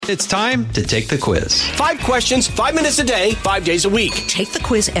It's time to take the quiz. 5 questions, 5 minutes a day, 5 days a week. Take the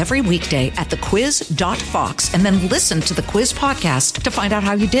quiz every weekday at thequiz.fox and then listen to the quiz podcast to find out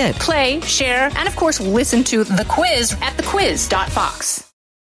how you did. Play, share, and of course, listen to the quiz at thequiz.fox.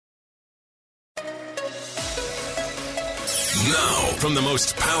 Now, from the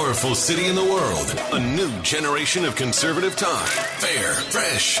most powerful city in the world, a new generation of conservative talk. Fair,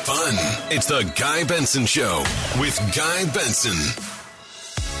 fresh, fun. It's the Guy Benson Show with Guy Benson.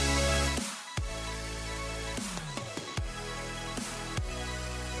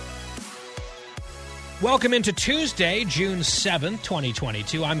 Welcome into Tuesday, June 7th,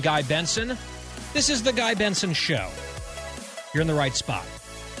 2022. I'm Guy Benson. This is the Guy Benson Show. You're in the right spot.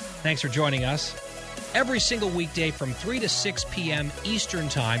 Thanks for joining us. Every single weekday from 3 to 6 p.m. Eastern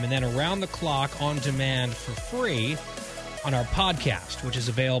Time, and then around the clock on demand for free on our podcast, which is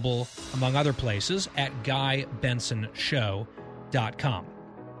available, among other places, at GuyBensonShow.com.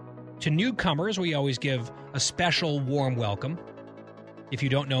 To newcomers, we always give a special warm welcome. If you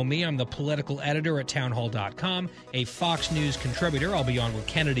don't know me, I'm the political editor at townhall.com, a Fox News contributor. I'll be on with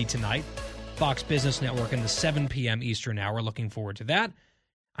Kennedy tonight, Fox Business Network in the 7 p.m. Eastern hour. Looking forward to that.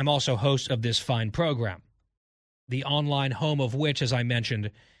 I'm also host of this fine program, the online home of which, as I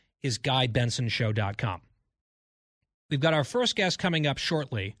mentioned, is GuyBensonShow.com. We've got our first guest coming up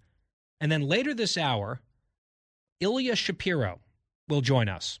shortly, and then later this hour, Ilya Shapiro will join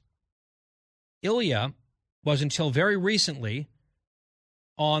us. Ilya was until very recently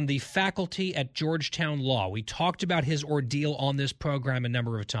on the faculty at Georgetown Law. We talked about his ordeal on this program a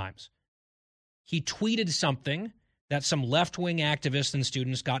number of times. He tweeted something that some left-wing activists and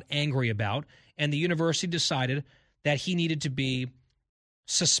students got angry about, and the university decided that he needed to be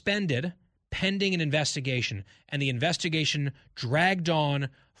suspended pending an investigation, and the investigation dragged on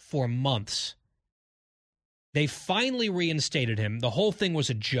for months. They finally reinstated him. The whole thing was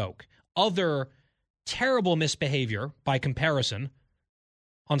a joke. Other terrible misbehavior, by comparison,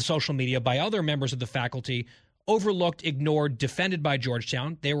 on social media by other members of the faculty, overlooked, ignored, defended by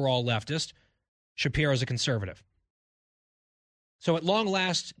Georgetown. They were all leftist. Shapiro's a conservative. So at long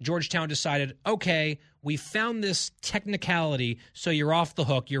last, Georgetown decided, okay, we found this technicality, so you're off the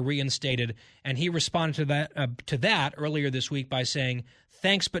hook, you're reinstated. And he responded to that earlier this week by saying,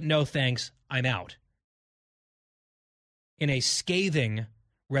 thanks but no thanks, I'm out, in a scathing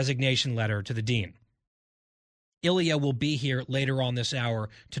resignation letter to the dean. Ilya will be here later on this hour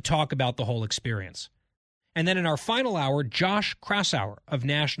to talk about the whole experience. And then in our final hour, Josh Kraushaar of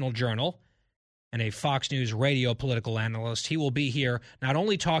National Journal, and a Fox News radio political analyst. He will be here not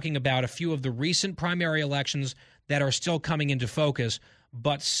only talking about a few of the recent primary elections that are still coming into focus,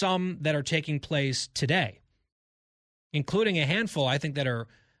 but some that are taking place today, including a handful, I think, that are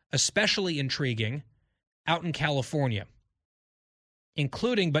especially intriguing out in California,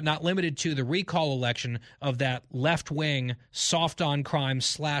 including but not limited to the recall election of that left-wing soft-on-crime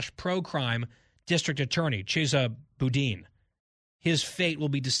 / pro-crime district attorney, Chesa Boudin. His fate will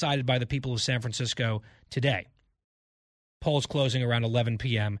be decided by the people of San Francisco today. Polls closing around 11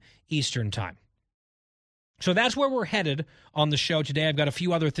 p.m. Eastern Time. So that's where we're headed on the show today. I've got a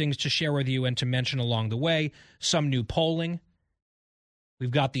few other things to share with you and to mention along the way. Some new polling. We've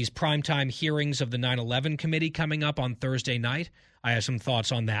got these primetime hearings of the 9/11 committee coming up on Thursday night. I have some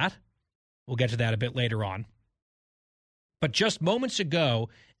thoughts on that. We'll get to that a bit later on. But just moments ago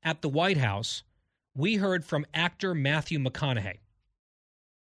at the White House, we heard from actor Matthew McConaughey,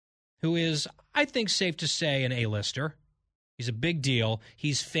 who is, I think, safe to say, an A-lister. He's a big deal.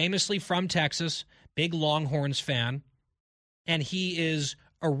 He's famously from Texas, big Longhorns fan, and he is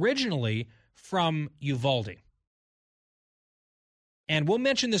originally from Uvalde. And we'll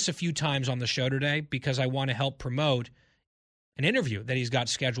mention this a few times on the show today because I want to help promote an interview that he's got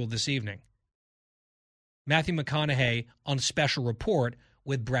scheduled this evening. Matthew McConaughey on Special Report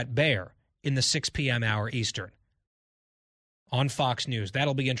with Bret Baier in the 6 p.m. hour Eastern on Fox News.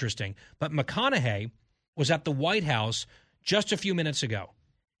 That'll be interesting. But McConaughey was at the White House just a few minutes ago,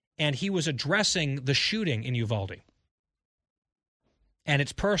 and he was addressing the shooting in Uvalde. And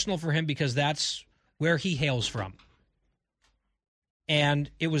it's personal for him because that's where he hails from.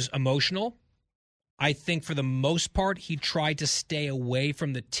 And it was emotional. I think for the most part, he tried to stay away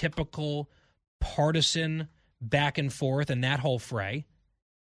from the typical partisan back and forth and that whole fray.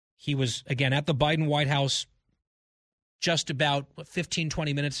 He was, again, at the Biden White House just about 15,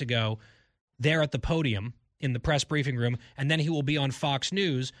 20 minutes ago, there at the podium in the press briefing room, and then he will be on Fox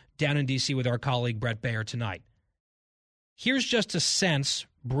News down in D.C. with our colleague Bret Baier tonight. Here's just a sense,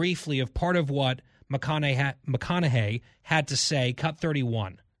 briefly, of part of what McConaughey had to say, cut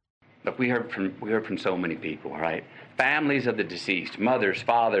 31. Look, we heard from so many people, right? Families of the deceased, mothers,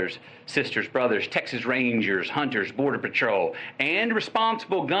 fathers, sisters, brothers, Texas Rangers, hunters, Border Patrol, and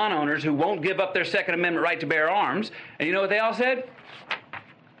responsible gun owners who won't give up their Second Amendment right to bear arms. And you know what they all said?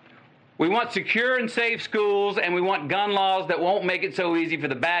 We want secure and safe schools, and we want gun laws that won't make it so easy for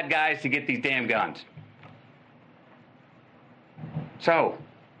the bad guys to get these damn guns. So,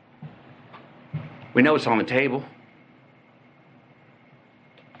 we know it's on the table.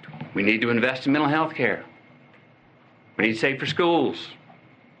 We need to invest in mental health care. We need safer schools.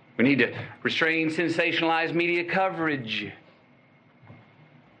 We need to restrain sensationalized media coverage.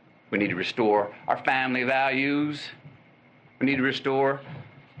 We need to restore our family values. We need to restore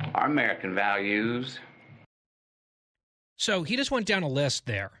our American values. So he just went down a list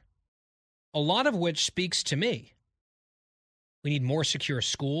there, a lot of which speaks to me. We need more secure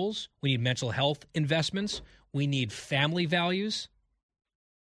schools. We need mental health investments. We need family values.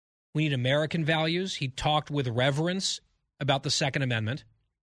 We need American values. He talked with reverence about the Second Amendment.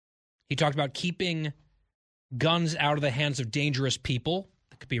 He talked about keeping guns out of the hands of dangerous people.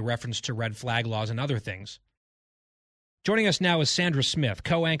 That could be a reference to red flag laws and other things. Joining us now is Sandra Smith,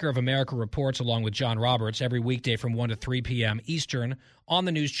 co-anchor of America Reports, along with John Roberts, every weekday from 1 to 3 p.m. Eastern on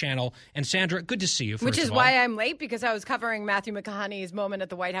the News Channel. And Sandra, good to see you, Which is why I'm late, because I was covering Matthew McConaughey's moment at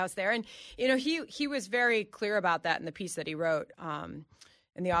the White House there. And, you know, he was very clear about that in the piece that he wrote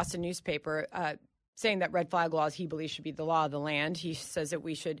in the Austin newspaper, saying that red flag laws, he believes, should be the law of the land. He says that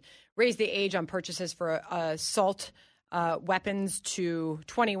we should raise the age on purchases for assault weapons to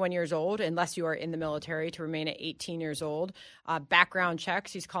 21 years old, unless you are in the military, to remain at 18 years old. Background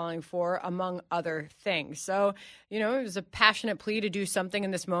checks he's calling for, among other things. So, you know, it was a passionate plea to do something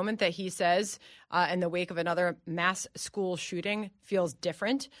in this moment that he says, in the wake of another mass school shooting, feels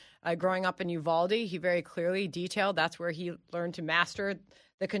different. Growing up in Uvalde, he very clearly detailed that's where he learned to master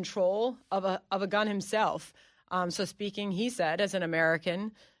the control of a gun himself. So speaking, he said, as an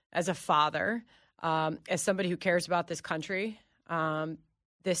American, as a father, as somebody who cares about this country,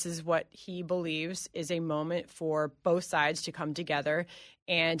 this is what he believes is a moment for both sides to come together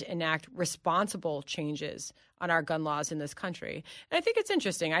and enact responsible changes on our gun laws in this country. And I think it's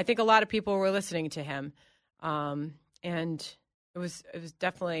interesting. I think a lot of people were listening to him, and it was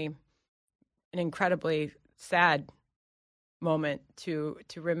definitely an incredibly sad moment to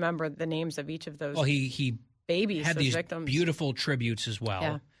remember the names of each of those. Well, he babies, had those these victims. Beautiful tributes as well.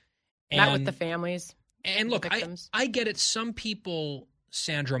 Yeah. And, met with the families. And look, victims. I get it. Some people,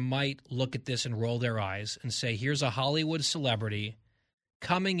 Sandra, might look at this and roll their eyes and say, here's a Hollywood celebrity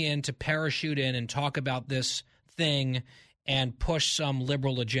coming in to parachute in and talk about this thing and push some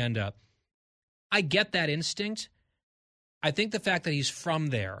liberal agenda. I get that instinct. I think the fact that he's from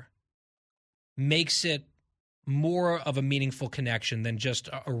there makes it more of a meaningful connection than just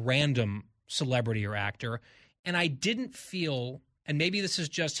a random celebrity or actor. And I didn't feel, and maybe this is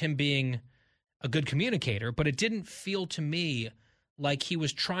just him being a good communicator, but it didn't feel to me like he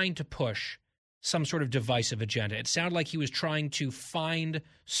was trying to push some sort of divisive agenda. It sounded like he was trying to find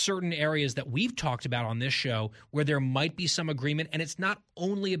certain areas that we've talked about on this show where there might be some agreement, and it's not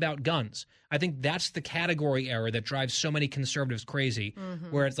only about guns. I think that's the category error that drives so many conservatives crazy,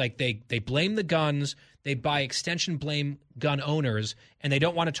 where it's like they blame the guns, they by extension blame gun owners, and they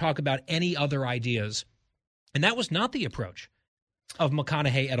don't want to talk about any other ideas. And that was not the approach of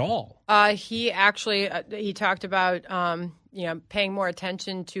McConaughey at all. He actually he talked about paying more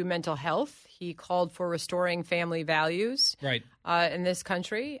attention to mental health. He called for restoring family values, right, in this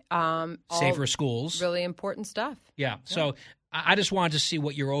country. Safer schools, really important stuff. Yeah. So I just wanted to see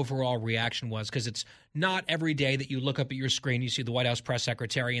what your overall reaction was, because it's not every day that you look up at your screen, you see the White House press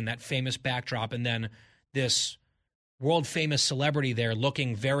secretary and that famous backdrop, and then this world famous celebrity there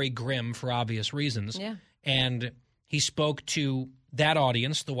looking very grim for obvious reasons. Yeah. And he spoke to that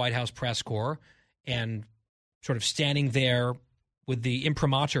audience, the White House press corps, and sort of standing there with the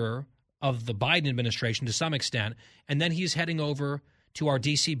imprimatur of the Biden administration to some extent. And then he's heading over to our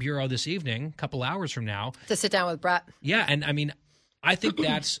D.C. bureau this evening, a couple hours from now, to sit down with Brett. Yeah, and I mean, I think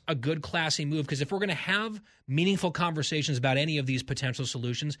that's a good, classy move, because if we're going to have meaningful conversations about any of these potential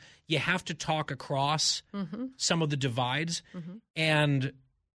solutions, you have to talk across some of the divides. And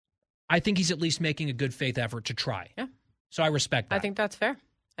I think he's at least making a good faith effort to try. Yeah. So I respect that. I think that's fair.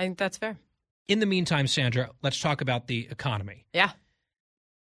 In the meantime, Sandra, let's talk about the economy. Yeah.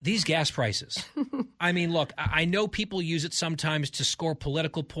 These gas prices. I mean, look, I know people use it sometimes to score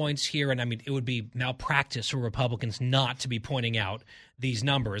political points here, and I mean, it would be malpractice for Republicans not to be pointing out these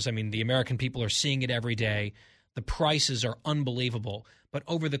numbers. I mean, the American people are seeing it every day. The prices are unbelievable. But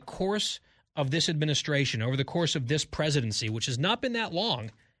over the course of this administration, over the course of this presidency, which has not been that long,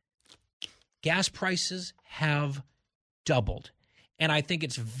 gas prices have doubled. And I think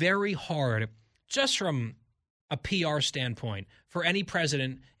it's very hard, just from a PR standpoint, for any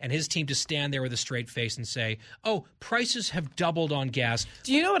president and his team to stand there with a straight face and say, oh, prices have doubled on gas.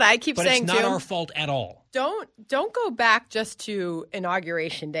 Do you know what I keep saying, but it's not our fault at all. Don't go back just to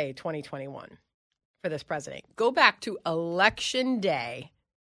Inauguration Day 2021 for this president. Go back to Election Day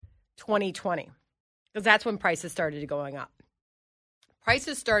 2020, because that's when prices started going up.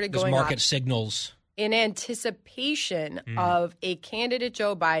 Prices started going up. Market signals. In anticipation of a candidate,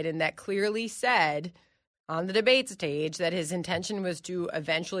 Joe Biden, that clearly said on the debate stage that his intention was to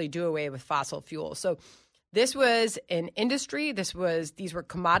eventually do away with fossil fuels. So this was an industry. These were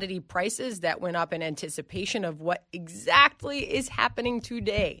commodity prices that went up in anticipation of what exactly is happening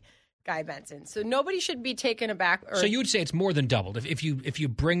today, Guy Benson. So nobody should be taken aback. So you would say it's more than doubled. If you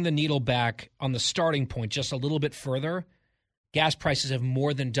bring the needle back on the starting point just a little bit further, gas prices have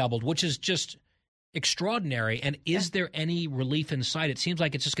more than doubled, which is just extraordinary. And is there any relief in sight? It seems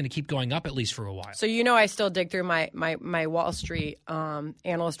like it's just going to keep going up, at least for a while. So I still dig through my Wall Street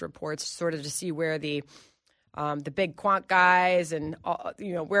analyst reports sort of to see where the big quant guys and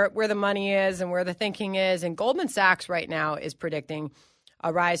where the money is and where the thinking is. And Goldman Sachs right now is predicting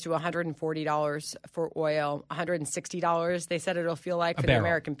a rise to $140 for oil, $160. They said it'll feel like for the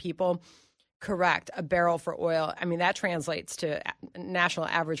American people. Correct. A barrel for oil. I mean, that translates to national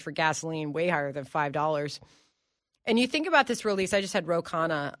average for gasoline way higher than $5. And you think about this release. I just had Ro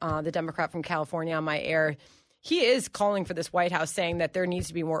Khanna, the Democrat from California, on my air. He is calling for this White House, saying that there needs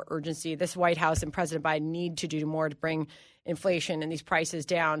to be more urgency. This White House and President Biden need to do more to bring inflation and these prices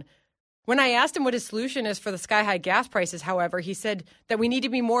down. When I asked him what his solution is for the sky-high gas prices, however, he said that we need to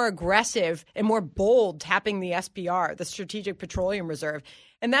be more aggressive and more bold tapping the SPR, the Strategic Petroleum Reserve.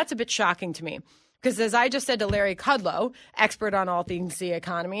 And that's a bit shocking to me because, as I just said to Larry Kudlow, expert on all things the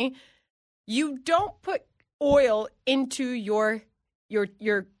economy, you don't put oil into your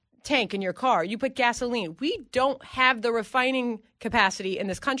tank in your car. You put gasoline. We don't have the refining capacity in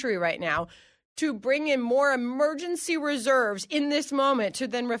this country right now to bring in more emergency reserves in this moment to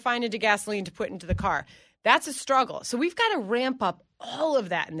then refine into gasoline to put into the car. That's a struggle. So we've got to ramp up all of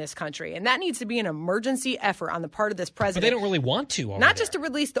that in this country, and that needs to be an emergency effort on the part of this president. But they don't really want to. Not just to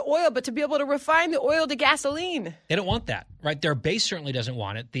release the oil, but to be able to refine the oil to gasoline. They don't want that, right? Their base certainly doesn't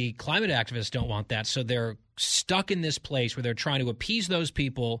want it. The climate activists don't want that, so they're stuck in this place where they're trying to appease those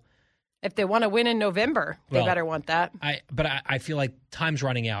people. If they want to win in November, they better want that. But I feel like time's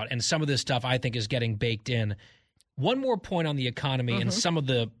running out, and some of this stuff I think is getting baked in. One more point on the economy and some of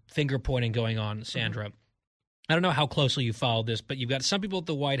the finger-pointing going on, Sandra. I don't know how closely you followed this, but you've got some people at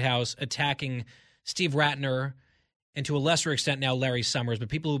the White House attacking Steve Ratner and to a lesser extent now Larry Summers, but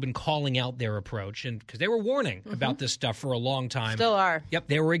people who've been calling out their approach, and because they were warning about this stuff for a long time. Still are. Yep,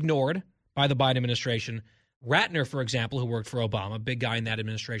 they were ignored by the Biden administration. Ratner, for example, who worked for Obama, big guy in that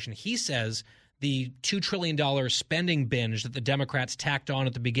administration, he says the $2 trillion spending binge that the Democrats tacked on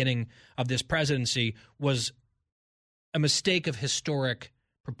at the beginning of this presidency was a mistake of historic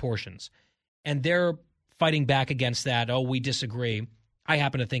proportions. And they're fighting back against that. Oh, we disagree. I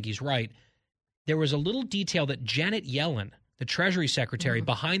happen to think he's right. There was a little detail that Janet Yellen, the Treasury Secretary,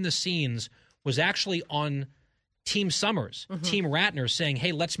 behind the scenes was actually on Team Summers, Team Ratner, saying,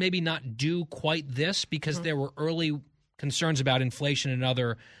 hey, let's maybe not do quite this because there were early concerns about inflation and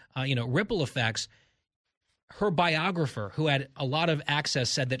other ripple effects. Her biographer, who had a lot of access,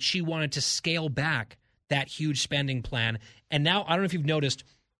 said that she wanted to scale back that huge spending plan. And now, I don't know if you've noticed,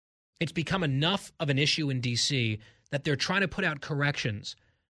 it's become enough of an issue in D.C. that they're trying to put out corrections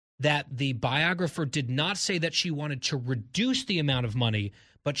that the biographer did not say that she wanted to reduce the amount of money,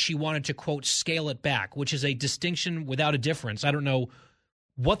 but she wanted to, quote, scale it back, which is a distinction without a difference. I don't know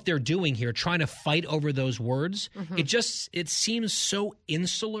what they're doing here, trying to fight over those words. It seems so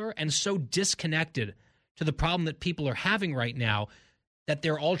insular and so disconnected to the problem that people are having right now that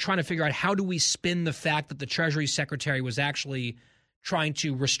they're all trying to figure out how do we spin the fact that the Treasury Secretary was actually trying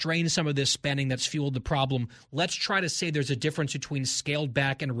to restrain some of this spending that's fueled the problem. Let's try to say there's a difference between scaled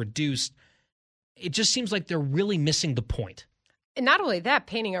back and reduced. It just seems like they're really missing the point. And not only that,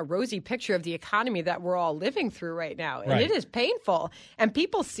 painting a rosy picture of the economy that we're all living through right now. And it is painful. And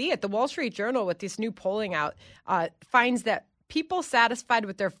people see it. The Wall Street Journal, with this new polling out, finds that people satisfied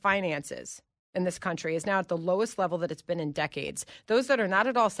with their finances in this country is now at the lowest level that it's been in decades. Those that are not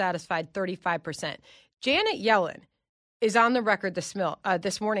at all satisfied, 35%. Janet Yellen is on the record this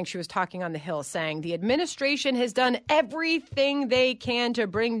morning. She was talking on the Hill saying the administration has done everything they can to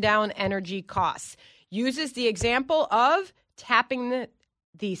bring down energy costs. Uses the example of tapping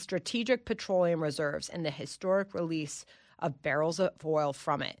the Strategic Petroleum Reserves and the historic release of barrels of oil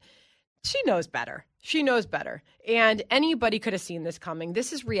from it. She knows better. She knows better. And anybody could have seen this coming.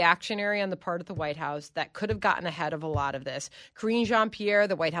 This is reactionary on the part of the White House that could have gotten ahead of a lot of this. Karine Jean-Pierre,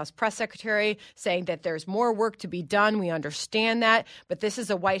 the White House press secretary, saying that there's more work to be done. We understand that. But this is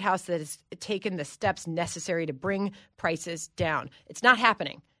a White House that has taken the steps necessary to bring prices down. It's not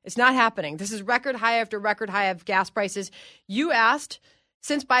happening. It's not happening. This is record high after record high of gas prices. You asked,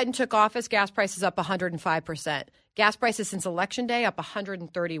 since Biden took office, gas prices up 105%. Gas prices since Election Day up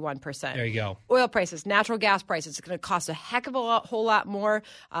 131%. There you go. Oil prices, natural gas prices, it's going to cost a heck of a whole lot more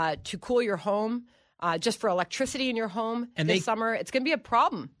to cool your home, just for electricity in your home this summer. It's going to be a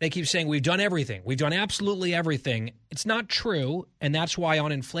problem. They keep saying we've done everything. We've done absolutely everything. It's not true, and that's why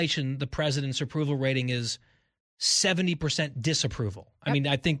on inflation, the president's approval rating is 70% disapproval. Yep. I mean,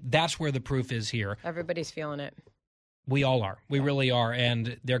 I think that's where the proof is here. Everybody's feeling it. We all are. We really are.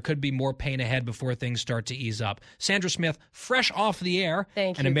 And there could be more pain ahead before things start to ease up. Sandra Smith, fresh off the air.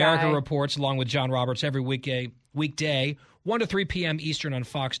 Thank you, and America Guy. Reports, along with John Roberts, every weekday, 1 to 3 p.m. Eastern on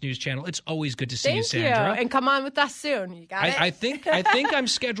Fox News Channel. It's always good to see you, Sandra. Thank you. And come on with us soon. You got it? I think I'm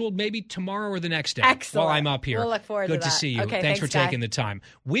scheduled maybe tomorrow or the next day. Excellent. While I'm up here. We'll look forward to that. Good to see you. Okay, thanks for Guy. taking the time.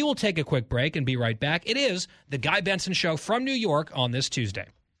 We will take a quick break and be right back. It is the Guy Benson Show from New York on this Tuesday.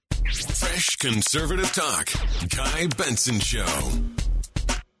 Fresh conservative talk. Guy Benson Show.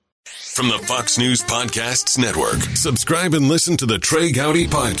 From the Fox News Podcasts Network. Subscribe and listen to the Trey Gowdy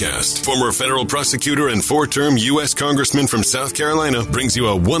Podcast. Former federal prosecutor and 4-term U.S. Congressman from South Carolina brings you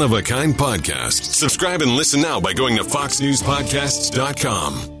a one-of-a-kind podcast. Subscribe and listen now by going to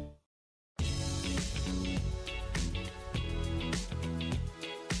foxnewspodcasts.com.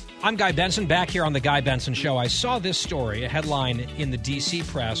 I'm Guy Benson, back here on The Guy Benson Show. I saw this story, a headline in the D.C.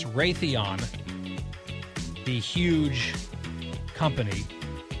 press. Raytheon, the huge company,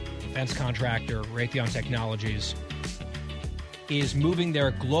 defense contractor, Raytheon Technologies, is moving their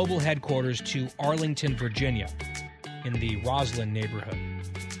global headquarters to Arlington, Virginia, in the Roslyn neighborhood.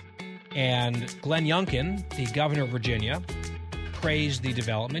 And Glenn Youngkin, the governor of Virginia, praised the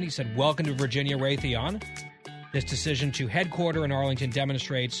development. He said, "Welcome to Virginia, Raytheon. This decision to headquarter in Arlington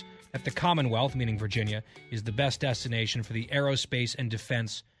demonstrates that the Commonwealth, meaning Virginia, is the best destination for the aerospace and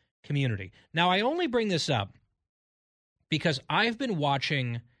defense community." Now, I only bring this up because I've been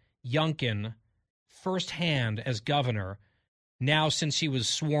watching Youngkin firsthand as governor now since he was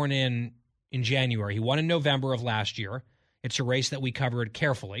sworn in January. He won in November of last year. It's a race that we covered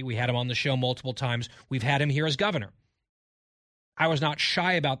carefully. We had him on the show multiple times. We've had him here as governor. I was not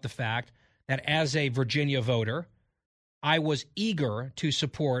shy about the fact that as a Virginia voter, I was eager to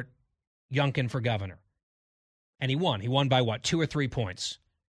support Youngkin for governor. And he won. He won by, 2 or 3 points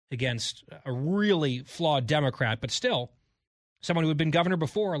against a really flawed Democrat, but still someone who had been governor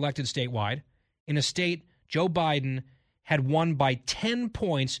before, elected statewide, in a state Joe Biden had won by 10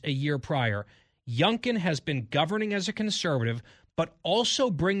 points a year prior. Youngkin has been governing as a conservative, but also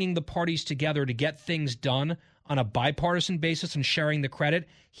bringing the parties together to get things done on a bipartisan basis and sharing the credit.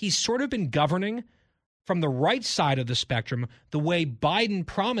 He's sort of been governing from the right side of the spectrum the way Biden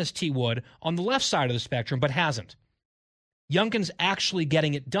promised he would on the left side of the spectrum, but hasn't. Youngkin's actually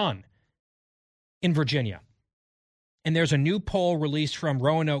getting it done in Virginia. And there's a new poll released from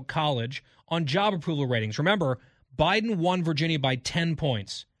Roanoke College on job approval ratings. Remember, Biden won Virginia by 10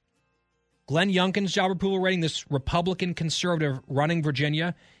 points. Glenn Youngkin's job approval rating, this Republican conservative running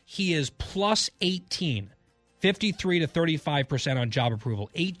Virginia, he is plus 18, 53 to 35% on job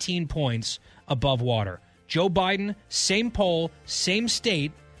approval, 18 points above water. Joe Biden, same poll, same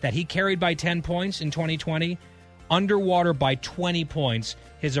state that he carried by 10 points in 2020, underwater by 20 points,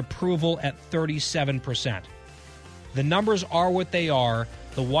 his approval at 37%. The numbers are what they are.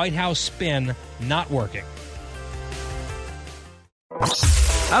 The White House spin not working.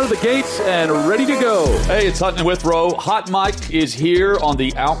 Out of the gates and ready to go. Hey, it's Hutton and Withrow. Hot Mike is here on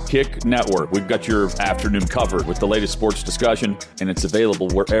the Outkick Network. We've got your afternoon covered with the latest sports discussion, and it's available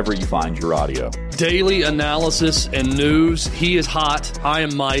wherever you find your audio. Daily analysis and news. He is hot. I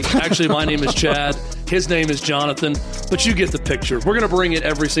am Mike. Actually, my name is Chad. His name is Jonathan, but you get the picture. We're going to bring it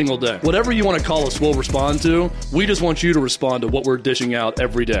every single day. Whatever you want to call us, we'll respond to. We just want you to respond to what we're dishing out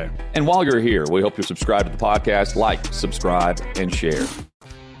every day. And while you're here, we hope you subscribe to the podcast, like, subscribe, and share.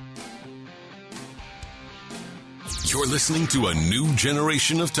 You're listening to a new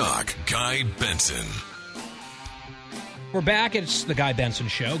generation of talk. Guy Benson. We're back. It's the Guy Benson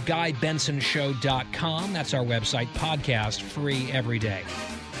Show. GuyBensonShow.com. That's our website. Podcast free every day.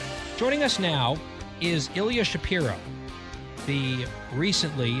 Joining us now is Ilya Shapiro, the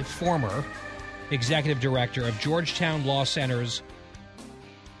recently former executive director of Georgetown Law Center's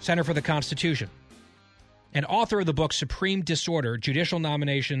Center for the Constitution. and author of the book Supreme Disorder, Judicial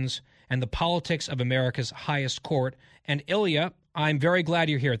Nominations and the Politics of America's Highest Court. And Ilya, I'm very glad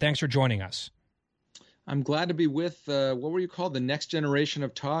you're here. Thanks for joining us. I'm glad to be with, what were you called, the next generation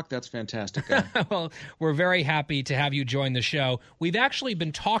of talk? That's fantastic. Well, we're very happy to have you join the show. We've actually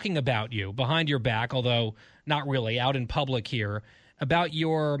been talking about you behind your back, although not really, out in public here, about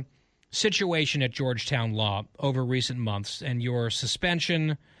your situation at Georgetown Law over recent months and your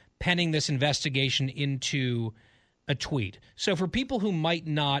suspension pending this investigation into a tweet. So for people who might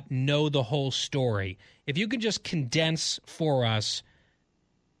not know the whole story, if you could just condense for us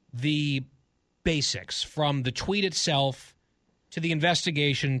the basics from the tweet itself to the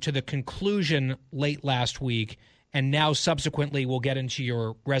investigation to the conclusion late last week, and now subsequently we'll get into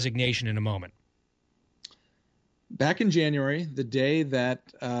your resignation in a moment. Back in January, the day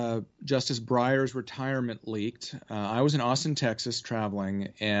that Justice Breyer's retirement leaked, I was in Austin, Texas,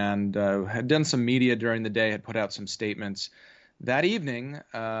 traveling, and had done some media during the day, had put out some statements. That evening,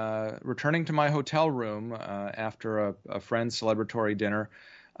 returning to my hotel room after a friend's celebratory dinner,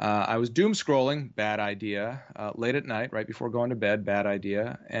 I was doom scrolling, bad idea, late at night, right before going to bed, bad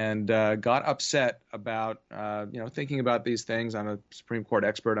idea, and got upset about, thinking about these things. I'm a Supreme Court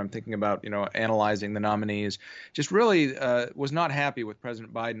expert. I'm thinking about, analyzing the nominees. Just really was not happy with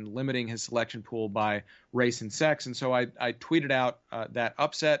President Biden limiting his selection pool by race and sex. And so I tweeted out that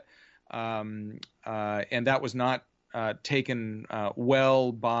upset, and that was not taken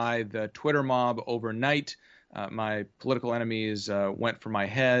well by the Twitter mob overnight. My political enemies went for my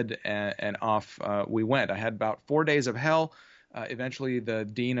head, and off we went. I had about 4 days of hell. Eventually, the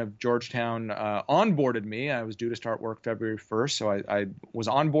dean of Georgetown onboarded me. I was due to start work February 1st, so I was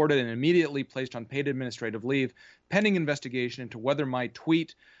onboarded and immediately placed on paid administrative leave, pending investigation into whether my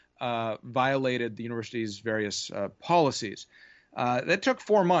tweet violated the university's various policies. That took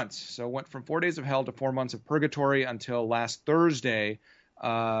 4 months, so went from 4 days of hell to 4 months of purgatory until last Thursday.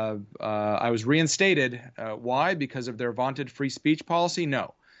 I was reinstated. Why? Because of their vaunted free speech policy?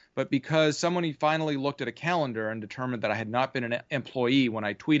 No. But because someone finally looked at a calendar and determined that I had not been an employee when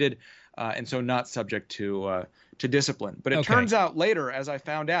I tweeted, and so not subject to discipline. But it turns out later, as I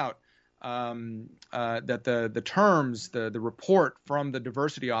found out, that the terms, the report from the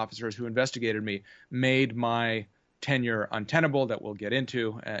diversity officers who investigated me made my tenure untenable, that we'll get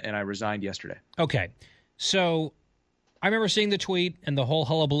into, and I resigned yesterday. Okay. So I remember seeing the tweet and the whole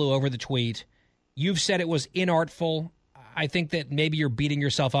hullabaloo over the tweet. You've said it was inartful. I think that maybe you're beating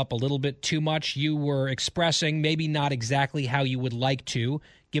yourself up a little bit too much. You were expressing maybe not exactly how you would like to,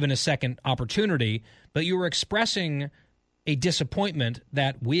 given a second opportunity, but you were expressing a disappointment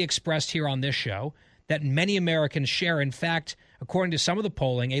that we expressed here on this show, that many Americans share. In fact, according to some of the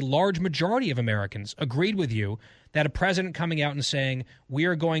polling, a large majority of Americans agreed with you that a president coming out and saying, we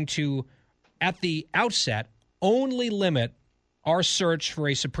are going to, at the outset, only limit our search for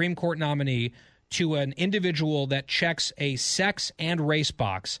a Supreme Court nominee to an individual that checks a sex and race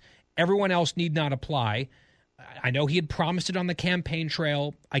box. Everyone else need not apply. I know he had promised it on the campaign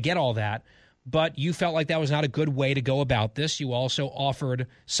trail. I get all that. But you felt like that was not a good way to go about this. You also offered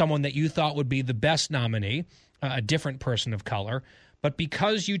someone that you thought would be the best nominee, a different person of color. But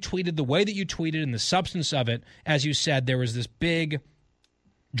because you tweeted the way that you tweeted and the substance of it, as you said, there was this big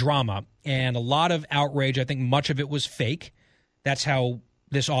drama and a lot of outrage. I think much of it was fake. That's how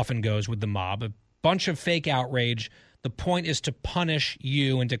this often goes with the mob. A bunch of fake outrage. The point is to punish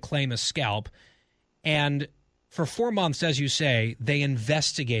you and to claim a scalp. And for 4 months, as you say, they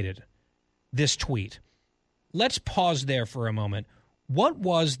investigated this tweet. Let's pause there for a moment. What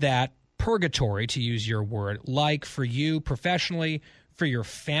was that purgatory, to use your word, like for you professionally, for your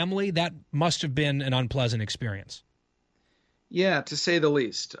family? That must have been an unpleasant experience. Yeah, to say the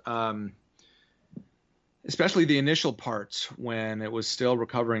least. Especially the initial parts when it was still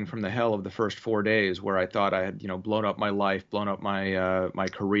recovering from the hell of the first 4 days, where I thought I had, blown up my life, blown up my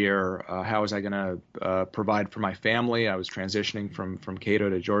career. How was I going to provide for my family? I was transitioning from Cato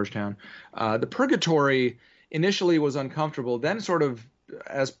to Georgetown. The purgatory initially was uncomfortable. Then sort of,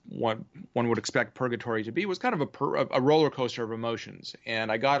 as one would expect purgatory to be, was kind of a roller coaster of emotions.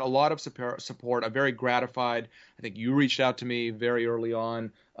 And I got a lot of support. I'm very gratified. I think you reached out to me very early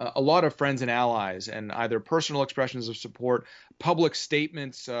on. A lot of friends and allies, and either personal expressions of support, public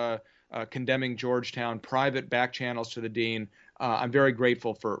statements condemning Georgetown, private back channels to the dean. I'm very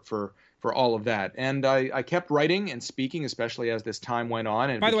grateful for all of that. And I kept writing and speaking, especially as this time went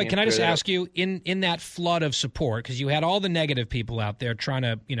on. And by the way, can I just ask you, in that flood of support, because you had all the negative people out there trying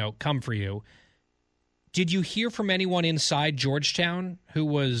to, come for you, did you hear from anyone inside Georgetown who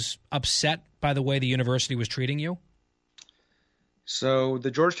was upset by the way the university was treating you? So the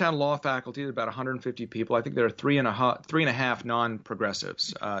Georgetown Law faculty is about 150 people. I think there are three and a half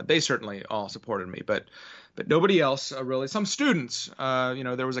non-progressives. They certainly all supported me, but nobody else really. Some students,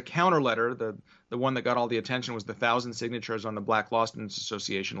 there was a counter letter. The one that got all the attention was the 1,000 signatures on the Black Law Students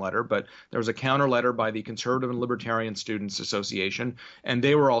Association letter, but there was a counter letter by the Conservative and Libertarian Students Association, and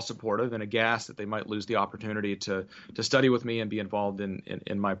they were all supportive and aghast that they might lose the opportunity to study with me and be involved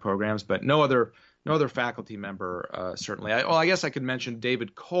in my programs, but no other faculty member, certainly. I guess I could mention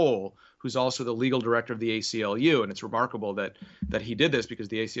David Cole, who's also the legal director of the ACLU, and it's remarkable that he did this because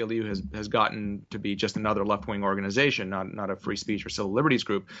the ACLU has gotten to be just another left-wing organization, not a free speech or civil liberties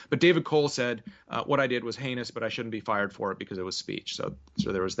group. But David Cole said what I did was heinous, but I shouldn't be fired for it because it was speech. So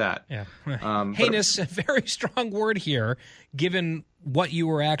there was that. Yeah, heinous, a very strong word here, given what you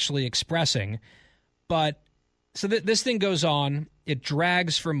were actually expressing. But so this thing goes on, it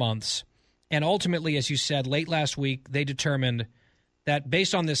drags for months. And ultimately, as you said, late last week, they determined that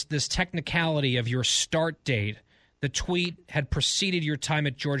based on this technicality of your start date, the tweet had preceded your time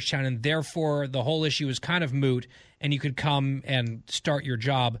at Georgetown, and therefore the whole issue is kind of moot, and you could come and start your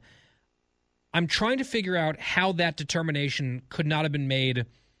job. I'm trying to figure out how that determination could not have been made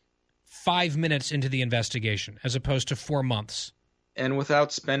 5 minutes into the investigation as opposed to 4 months. And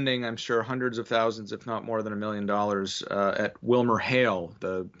without spending, I'm sure, hundreds of thousands, if not more than $1 million, at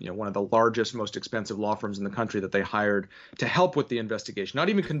WilmerHale, one of the largest, most expensive law firms in the country that they hired to help with the investigation. Not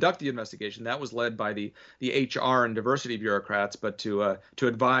even conduct the investigation. That was led by the HR and diversity bureaucrats, but to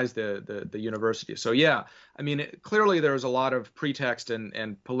advise the university. So, yeah, I mean, clearly there was a lot of pretext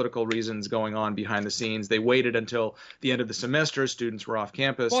and political reasons going on behind the scenes. They waited until the end of the semester. Students were off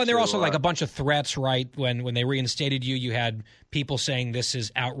campus. Well, and there were also like a bunch of threats, right? When they reinstated you, you had people saying this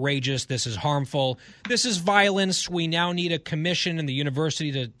is outrageous, this is harmful, this is violence. We now need a commission in the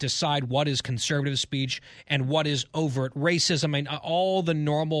university to decide what is conservative speech and what is overt racism. I mean, all the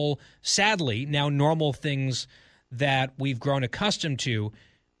normal, sadly, now normal things that we've grown accustomed to.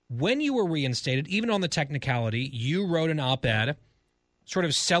 When you were reinstated, even on the technicality, you wrote an op-ed sort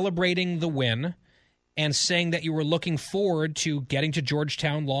of celebrating the win and saying that you were looking forward to getting to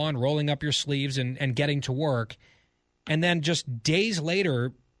Georgetown Law and rolling up your sleeves and getting to work. And then just days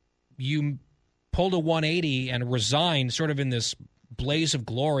later, you pulled a 180 and resigned sort of in this blaze of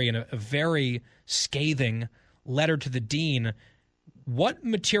glory in a very scathing letter to the dean. What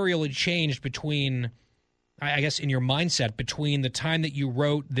material had changed between, I guess, in your mindset between the time that you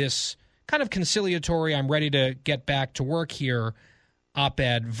wrote this kind of conciliatory, I'm ready to get back to work here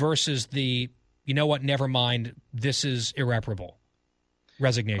op-ed versus the, you know what, never mind, this is irreparable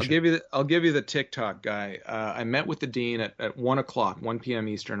resignation? I'll give you the TikTok guy. I met with the dean at 1 p.m.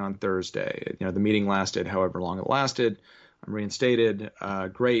 Eastern on Thursday. The meeting lasted however long it lasted. I'm reinstated.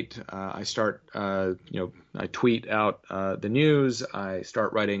 Great. I start, I tweet out the news. I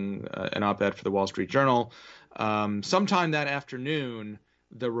start writing an op-ed for the Wall Street Journal. Sometime that afternoon,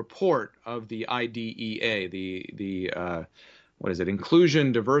 the report of the IDEA, the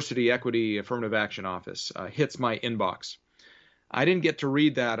Inclusion, Diversity, Equity, Affirmative Action Office, hits my inbox. I didn't get to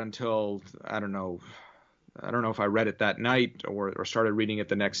read that until, I don't know if I read it that night or started reading it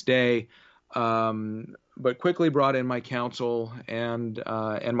the next day. But quickly brought in my counsel and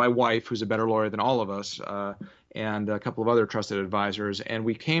my wife, who's a better lawyer than all of us, and a couple of other trusted advisors. And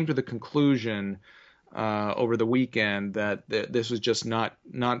we came to the conclusion over the weekend that this was just not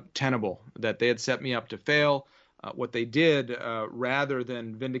tenable, that they had set me up to fail. What they did, rather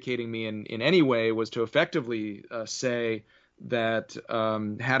than vindicating me in any way, was to effectively say that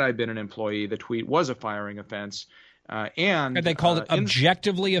had I been an employee, the tweet was a firing offense. And they called it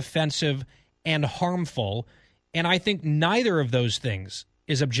objectively offensive and harmful. And I think neither of those things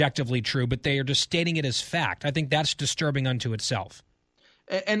is objectively true, but they are just stating it as fact. I think that's disturbing unto itself.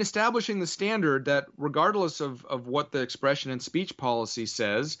 And establishing the standard that regardless of what the expression and speech policy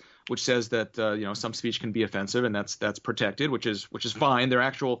says, which says that some speech can be offensive and that's protected, which is fine. Their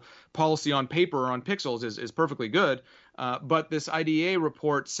actual policy on paper or on pixels is perfectly good. But this IDEA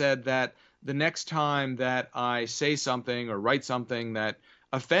report said that the next time that I say something or write something that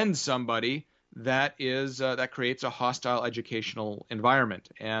offends somebody, that creates a hostile educational environment,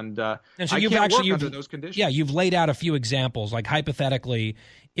 and so I can't work under those conditions. Yeah, you've laid out a few examples. Like hypothetically,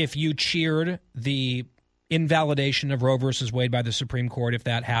 if you cheered the invalidation of Roe versus Wade by the Supreme Court, if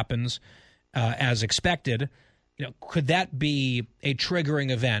that happens as expected, could that be a triggering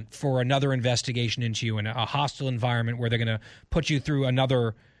event for another investigation into you in a hostile environment where they're going to put you through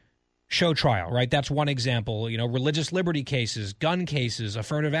another show trial, right? That's one example. Religious liberty cases, gun cases,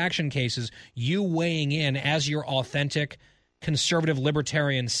 affirmative action cases, you weighing in as your authentic conservative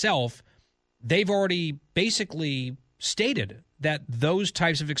libertarian self, they've already basically stated that those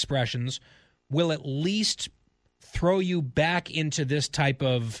types of expressions will at least throw you back into this type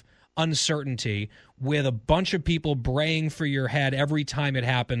of uncertainty with a bunch of people braying for your head every time it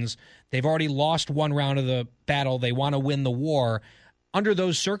happens. They've already lost one round of the battle. They want to win the war. Under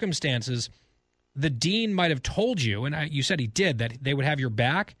those circumstances, the dean might have told you, and you said he did, that they would have your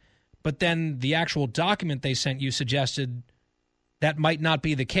back, but then the actual document they sent you suggested that might not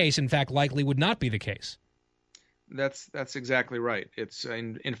be the case. In fact, likely would not be the case. That's exactly right. It's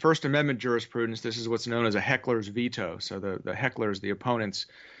in First Amendment jurisprudence, this is what's known as a heckler's veto. So the hecklers, the opponents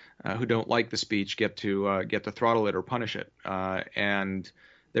who don't like the speech, get to throttle it or punish it. And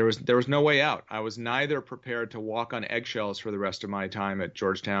there was no way out. I was neither prepared to walk on eggshells for the rest of my time at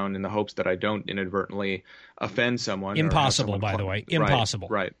Georgetown in the hopes that I don't inadvertently offend someone. Impossible, by the way. Impossible.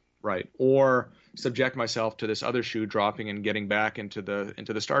 Right. Or subject myself to this other shoe dropping and getting back into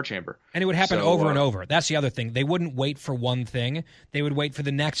the Star Chamber. And it would happen over and over. That's the other thing. They wouldn't wait for one thing. They would wait for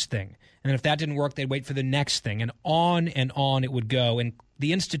the next thing. And if that didn't work, they'd wait for the next thing. And on it would go. And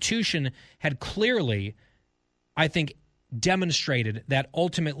the institution had clearly, I think, demonstrated that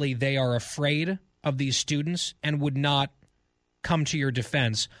ultimately they are afraid of these students and would not come to your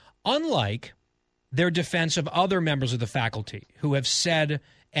defense, unlike their defense of other members of the faculty who have said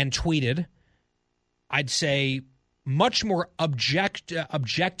and tweeted, I'd say, much more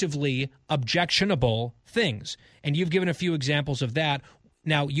objectively objectionable things. And you've given a few examples of that.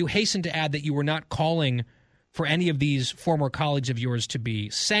 Now, you hasten to add that you were not calling for any of these former colleagues of yours to be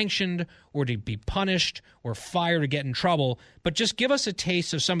sanctioned or to be punished or fired or get in trouble, but just give us a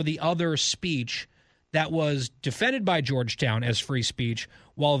taste of some of the other speech that was defended by Georgetown as free speech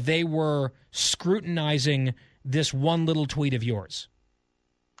while they were scrutinizing this one little tweet of yours.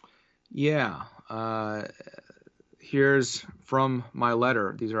 Yeah. Here's from my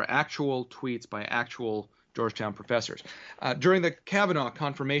letter. These are actual tweets by actual Georgetown professors. During the Kavanaugh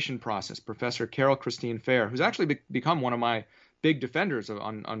confirmation process, Professor Carol Christine Fair, who's actually become one of my big defenders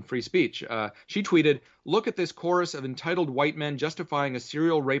on free speech, she tweeted, "Look at this chorus of entitled white men justifying a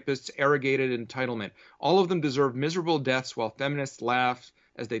serial rapist's arrogated entitlement. All of them deserve miserable deaths while feminists laugh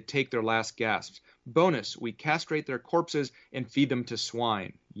as they take their last gasps. Bonus, we castrate their corpses and feed them to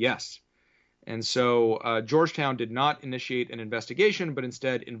swine. Yes." And so Georgetown did not initiate an investigation, but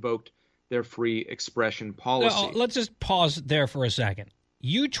instead invoked their free expression policy. No, let's just pause there for a second.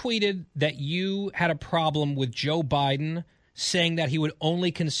 You tweeted that you had a problem with Joe Biden saying that he would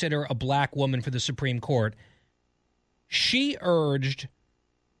only consider a black woman for the Supreme Court. She urged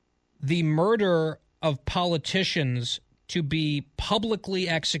the murder of politicians to be publicly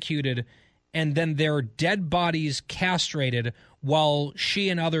executed and then their dead bodies castrated while she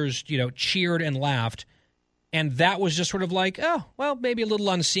and others, cheered and laughed. And that was just sort of like, oh, well, maybe a little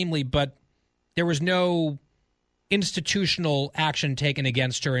unseemly, but there was no institutional action taken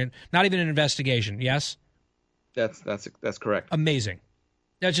against her, and not even an investigation. Yes? That's correct. Amazing.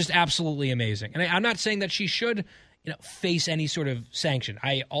 That's just absolutely amazing. And I'm not saying that she should, face any sort of sanction.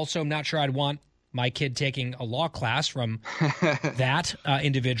 I also am not sure I'd want my kid taking a law class from that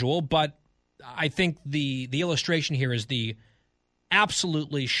individual, but I think the illustration here is the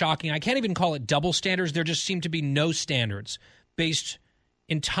absolutely shocking. I can't even call it double standards. There just seem to be no standards based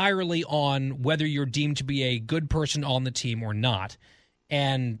entirely on whether you're deemed to be a good person on the team or not.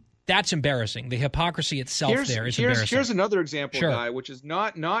 And that's embarrassing. The hypocrisy itself is embarrassing. Here's another example, sure. Guy, which is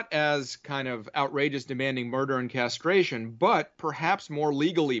not as kind of outrageous, demanding murder and castration, but perhaps more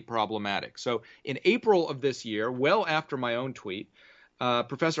legally problematic. So in April of this year, well after my own tweet,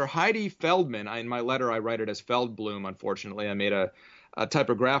 Professor Heidi Feldman, in my letter I write it as Feldblum, unfortunately. I made a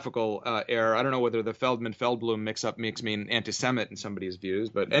typographical error. I don't know whether the Feldman-Feldblum mix-up makes me an anti-Semite in somebody's views.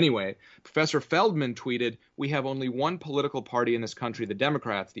 But anyway, Professor Feldman tweeted, "We have only one political party in this country, the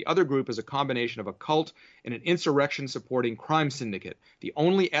Democrats. The other group is a combination of a cult and an insurrection-supporting crime syndicate. The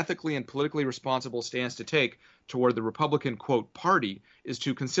only ethically and politically responsible stance to take toward the Republican, quote, party is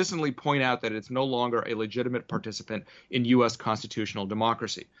to consistently point out that it's no longer a legitimate participant in U.S. constitutional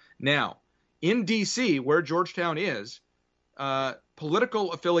democracy." Now, in D.C., where Georgetown is,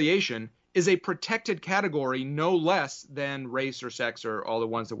 political affiliation is a protected category no less than race or sex or all the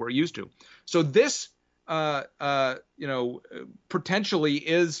ones that we're used to. So this, potentially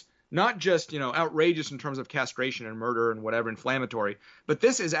is not just, outrageous in terms of castration and murder and whatever inflammatory, but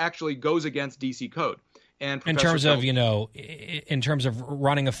this is actually goes against D.C. code. And in terms of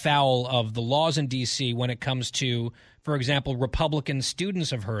running afoul of the laws in D.C. when it comes to, for example, Republican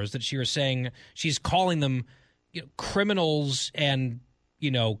students of hers that you're saying she's calling them criminals and,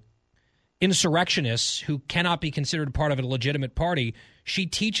 insurrectionists who cannot be considered part of a legitimate party. She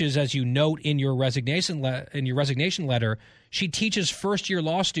teaches, as you note in your resignation letter, she teaches first-year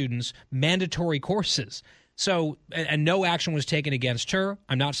law students mandatory courses. So, and no action was taken against her.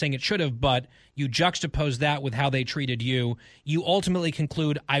 I'm not saying it should have, but you juxtapose that with how they treated you. You ultimately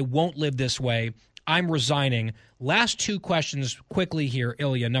conclude, I won't live this way. I'm resigning. Last two questions quickly here,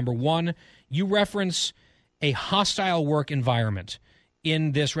 Ilya. Number one, you reference a hostile work environment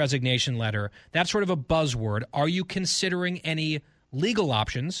in this resignation letter. That's sort of a buzzword. Are you considering any legal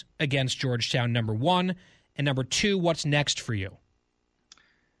options against Georgetown, number one? And number two, what's next for you?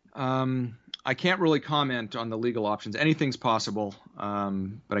 I can't really comment on the legal options. Anything's possible,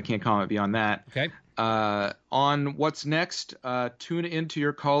 but I can't comment beyond that. Okay. On what's next, tune into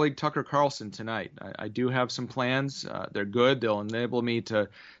your colleague Tucker Carlson tonight. I do have some plans. They're good. They'll enable me to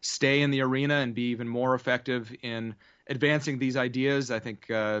stay in the arena and be even more effective in advancing these ideas. I think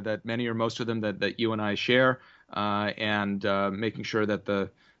that many or most of them that you and I share, and making sure that the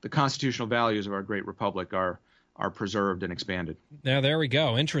constitutional values of our great republic are preserved and expanded. Now, there we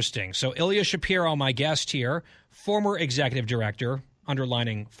go. Interesting. So Ilya Shapiro, my guest here, former executive director,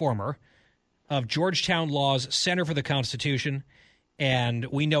 underlining former, of Georgetown Law's Center for the Constitution, and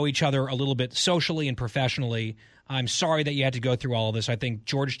we know each other a little bit socially and professionally. I'm sorry that you had to go through all of this. I think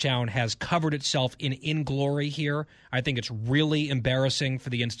Georgetown has covered itself in glory here. I think it's really embarrassing for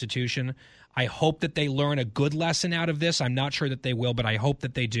the institution. I hope that they learn a good lesson out of this. I'm not sure that they will, but I hope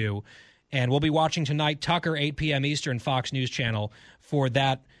that they do. And we'll be watching tonight, Tucker, 8 p.m. Eastern, Fox News Channel, for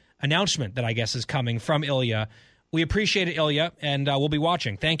that announcement that I guess is coming from Ilya. We appreciate it, Ilya, and we'll be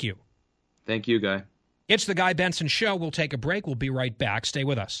watching. Thank you. Thank you, Guy. It's The Guy Benson Show. We'll take a break. We'll be right back. Stay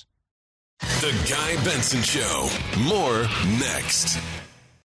with us. The Guy Benson Show. More next.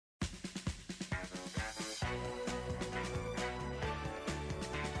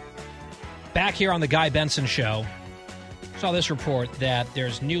 Back here on The Guy Benson Show. Saw this report that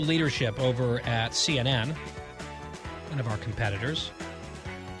there's new leadership over at CNN, one of our competitors.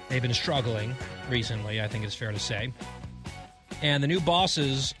 They've been struggling recently, I think it's fair to say. And the new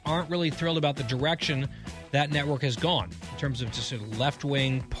bosses aren't really thrilled about the direction that network has gone in terms of just sort of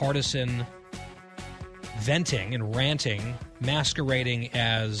left-wing, partisan venting and ranting masquerading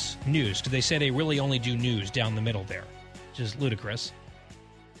as news. Because they say they really only do news down the middle there, which is ludicrous.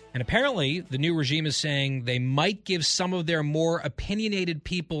 And apparently, the new regime is saying they might give some of their more opinionated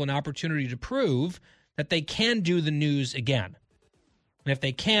people an opportunity to prove that they can do the news again. And if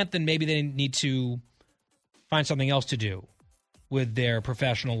they can't, then maybe they need to find something else to do with their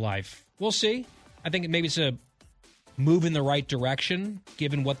professional life. We'll see. I think maybe it's a move in the right direction,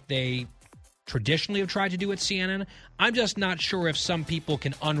 given what they traditionally have tried to do at CNN. I'm just not sure if some people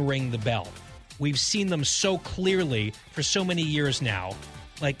can unring the bell. We've seen them so clearly for so many years now.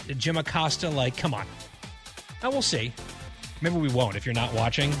 Like Jim Acosta, like, come on. Now, we'll see. Maybe we won't if you're not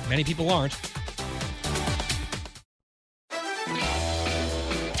watching. Many people aren't.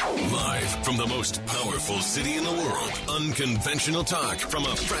 Live from the most powerful city in the world, unconventional talk from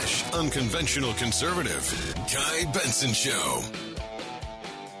a fresh, unconventional conservative. Guy Benson Show.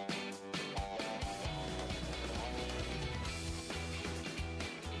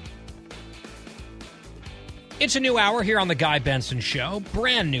 It's a new hour here on The Guy Benson Show.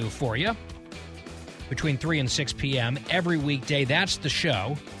 Brand new for you. Between 3 and 6 p.m. every weekday. That's the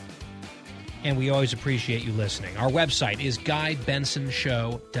show. And we always appreciate you listening. Our website is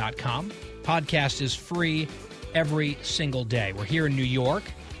GuyBensonShow.com. Podcast is free every single day. We're here in New York,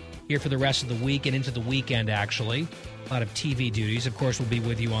 here for the rest of the week and into the weekend, actually. A lot of TV duties. Of course, we'll be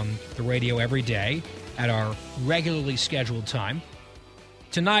with you on the radio every day at our regularly scheduled time.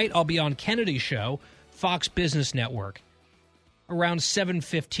 Tonight, I'll be on Kennedy's show, Fox Business Network, around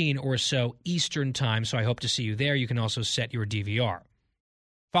 7:15 or so Eastern time, so I hope to see you there. You can also set your DVR.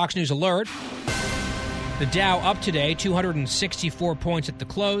 Fox News Alert. The Dow up today, 264 points at the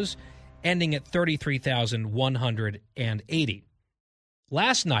close, ending at 33,180.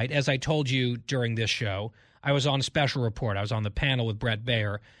 Last night, as I told you during this show, I was on Special Report. I was on the panel with Brett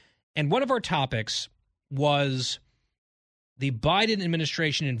Baer, and one of our topics was the Biden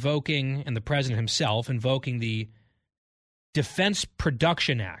administration invoking, and the president himself invoking, the Defense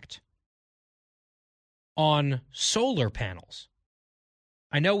Production Act on solar panels.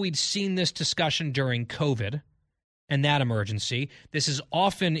 I know we'd seen this discussion during COVID and that emergency. This is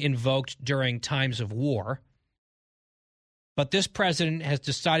often invoked during times of war. But this president has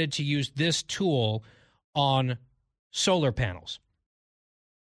decided to use this tool on solar panels.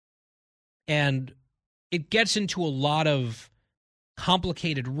 And it gets into a lot of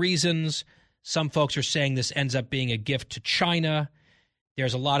complicated reasons. Some folks are saying this ends up being a gift to China.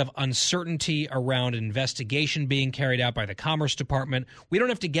 There's a lot of uncertainty around an investigation being carried out by the Commerce Department. We don't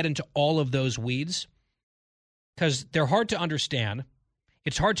have to get into all of those weeds because they're hard to understand.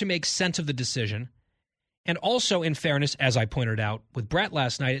 It's hard to make sense of the decision. And also, in fairness, as I pointed out with Brett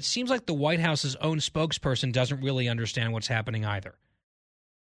last night, it seems like the White House's own spokesperson doesn't really understand what's happening either.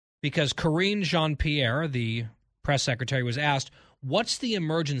 Because Karine Jean-Pierre, the press secretary, was asked, what's the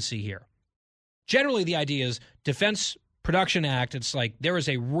emergency here? Generally, the idea is Defense Production Act, it's like there is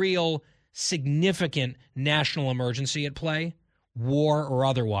a real significant national emergency at play, war or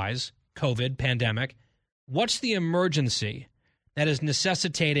otherwise, COVID, pandemic. What's the emergency that is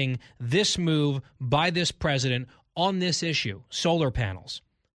necessitating this move by this president on this issue, solar panels?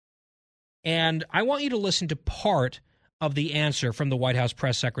 And I want you to listen to part of the answer from the White House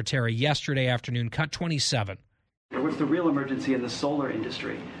press secretary yesterday afternoon, cut 27. What's the real emergency in the solar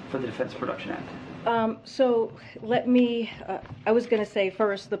industry for the Defense Production Act? So let me, I was going to say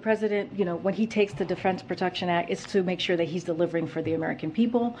first, the president, when he takes the Defense Production Act, it's to make sure that he's delivering for the American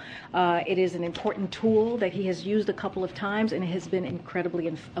people. It is an important tool that he has used a couple of times, and it has been incredibly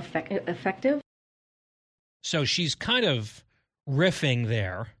effective. So she's kind of riffing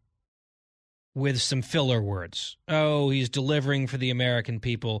there with some filler words. Oh, he's delivering for the American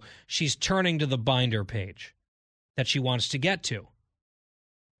people. She's turning to the binder page that she wants to get to.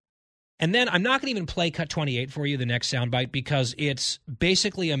 And then I'm not going to even play cut 28 for you, the next soundbite, because it's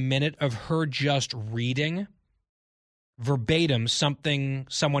basically a minute of her just reading verbatim something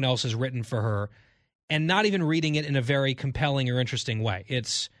someone else has written for her and not even reading it in a very compelling or interesting way.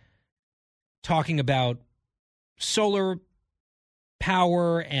 It's talking about solar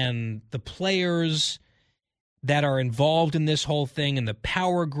power and the players that are involved in this whole thing and the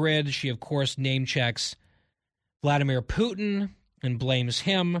power grid. She, of course, name checks Vladimir Putin and blames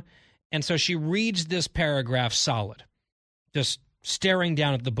him. And so she reads this paragraph solid, just staring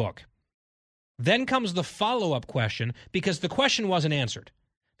down at the book. Then comes the follow-up question, because the question wasn't answered.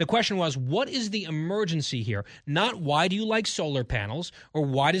 The question was, what is the emergency here? Not why do you like solar panels, or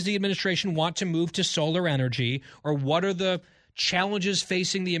why does the administration want to move to solar energy, or what are the challenges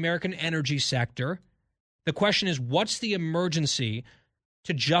facing the American energy sector? The question is, what's the emergency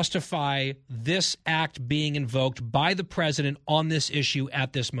to justify this act being invoked by the president on this issue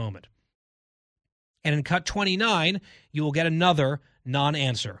at this moment? And in cut 29, you will get another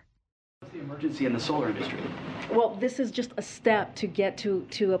non-answer. What's the emergency in the solar industry? Well, this is just a step to get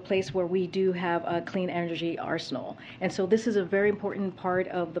to a place where we do have a clean energy arsenal, and so this is a very important part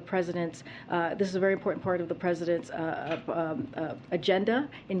of the president's. Agenda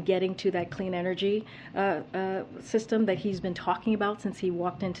in getting to that clean energy system that he's been talking about since he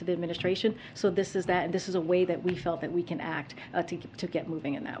walked into the administration. So this is that, and this is a way that we felt that we can act to get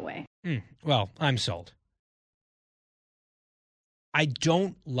moving in that way. Well, I'm sold. I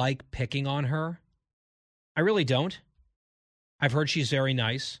don't like picking on her. I really don't. I've heard she's very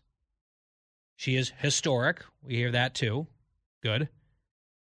nice. She is historic. We hear that too. Good.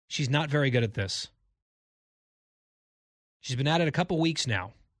 She's not very good at this. She's been at it a couple weeks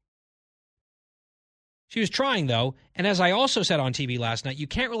now. She was trying, though, and as I also said on TV last night, you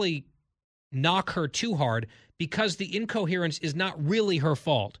can't really knock her too hard because the incoherence is not really her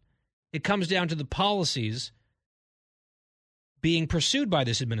fault. It comes down to the policies being pursued by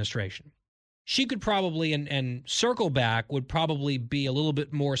this administration. She could probably, and circle back would probably be a little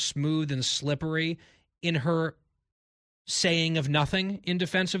bit more smooth and slippery in her saying of nothing in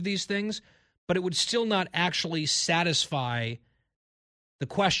defense of these things, but it would still not actually satisfy the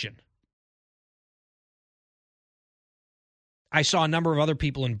question. I saw a number of other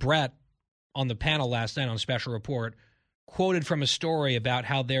people, and Brett on the panel last night on Special Report quoted from a story about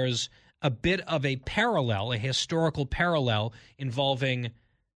how there's a bit of a parallel, a historical parallel involving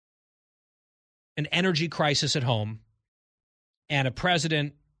an energy crisis at home and a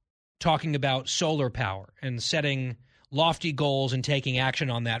president talking about solar power and setting lofty goals and taking action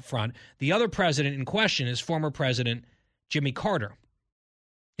on that front. The other president in question is former President Jimmy Carter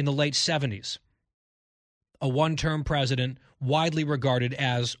in the late 70s, a one-term president widely regarded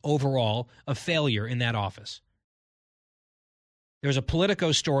as overall a failure in that office. There's a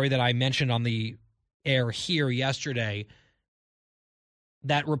Politico story that I mentioned on the air here yesterday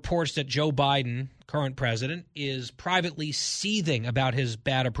that reports that Joe Biden, current president, is privately seething about his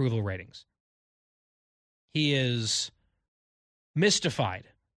bad approval ratings. He is mystified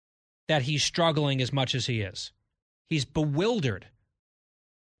that he's struggling as much as he is. He's bewildered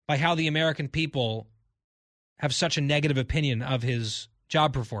by how the American people have such a negative opinion of his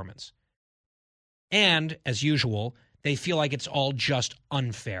job performance. And, as usual, they feel like it's all just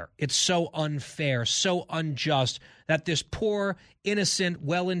unfair. It's so unfair, so unjust that this poor, innocent,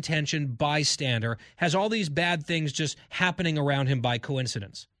 well-intentioned bystander has all these bad things just happening around him by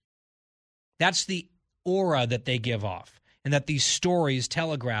coincidence. That's the aura that they give off and that these stories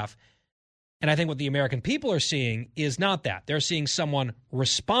telegraph. And I think what the American people are seeing is not that. They're seeing someone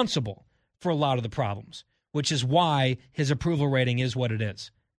responsible for a lot of the problems, which is why his approval rating is what it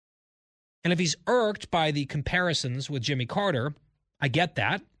is. And if he's irked by the comparisons with Jimmy Carter, I get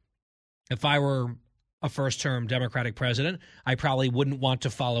that. If I were a first-term Democratic president, I probably wouldn't want to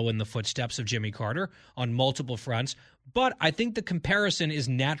follow in the footsteps of Jimmy Carter on multiple fronts. But I think the comparison is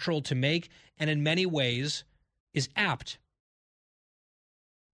natural to make and in many ways is apt.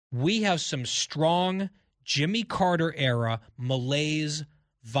 We have some strong Jimmy Carter-era malaise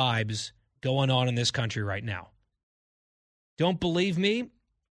vibes going on in this country right now. Don't believe me?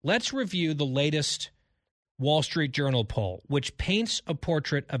 Let's review the latest Wall Street Journal poll, which paints a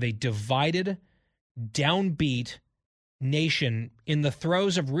portrait of a divided, downbeat nation in the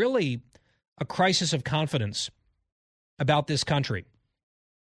throes of really a crisis of confidence about this country.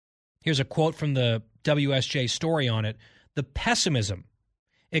 Here's a quote from the WSJ story on it. The pessimism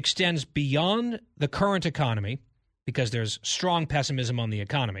extends beyond the current economy, because there's strong pessimism on the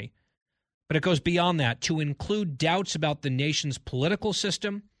economy, but it goes beyond that to include doubts about the nation's political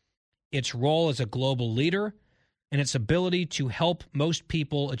system, its role as a global leader, and its ability to help most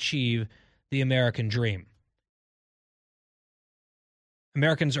people achieve the American dream.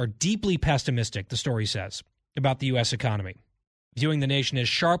 Americans are deeply pessimistic, the story says, about the U.S. economy, viewing the nation as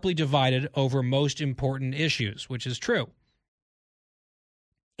sharply divided over most important issues, which is true.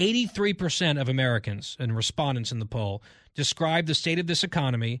 83% of Americans and respondents in the poll describe the state of this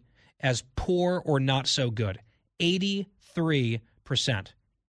economy as poor or not so good. 83%.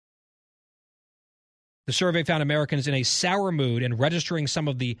 The survey found Americans in a sour mood and registering some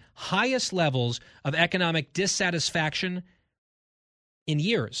of the highest levels of economic dissatisfaction in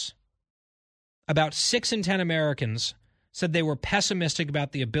years. About 6 in 10 Americans said they were pessimistic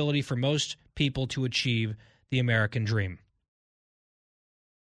about the ability for most people to achieve the American dream.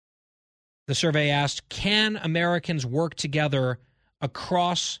 The survey asked, can Americans work together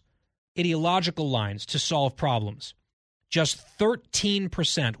across ideological lines to solve problems? Just 13%,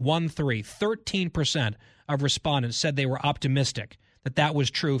 13% of respondents said they were optimistic that that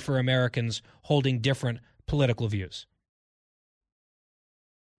was true for Americans holding different political views.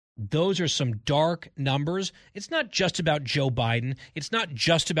 Those are some dark numbers. It's not just about Joe Biden. It's not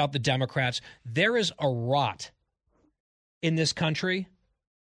just about the Democrats. There is a rot in this country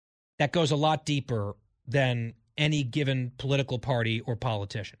that goes a lot deeper than any given political party or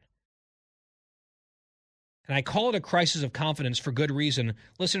politician. And I call it a crisis of confidence for good reason.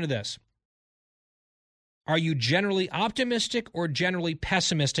 Listen to this. Are you generally optimistic or generally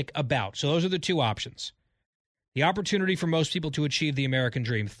pessimistic about? So those are the two options. The opportunity for most people to achieve the American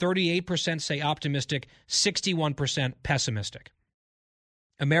dream. 38% say optimistic, 61% pessimistic.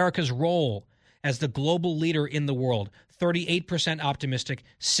 America's role as the global leader in the world. 38% optimistic,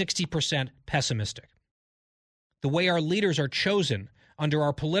 60% pessimistic. The way our leaders are chosen under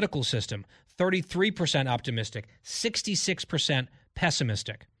our political system. 33% optimistic, 66%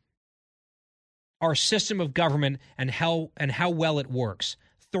 pessimistic. Our system of government and how well it works.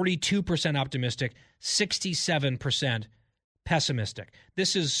 32% optimistic, 67% pessimistic.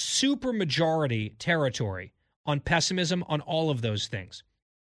 This is supermajority territory on pessimism on all of those things.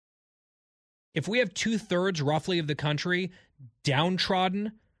 If we have 2/3 roughly of the country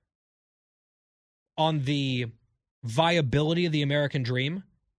downtrodden on the viability of the American dream,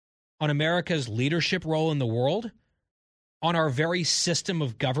 on America's leadership role in the world, on our very system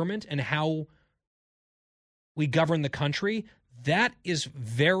of government and how we govern the country, that is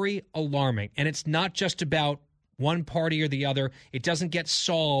very alarming. And it's not just about one party or the other. It doesn't get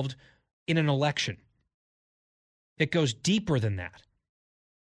solved in an election. It goes deeper than that.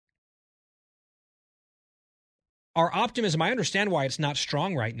 Our optimism, I understand why it's not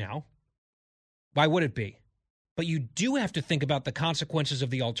strong right now. Why would it be? But you do have to think about the consequences of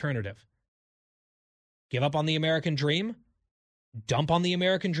the alternative. Give up on the American dream? Dump on the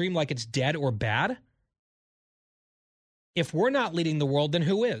American dream like it's dead or bad? If we're not leading the world, then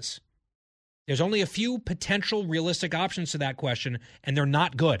who is? There's only a few potential realistic options to that question, and they're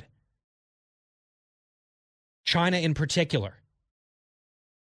not good. China in particular.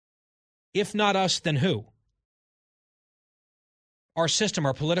 If not us, then who? Our system,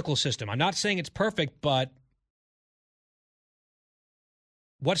 our political system. I'm not saying it's perfect, but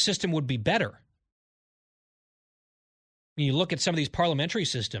what system would be better? You look at some of these parliamentary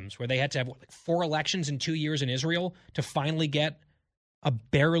systems where they had to have 4 elections in 2 years in Israel to finally get a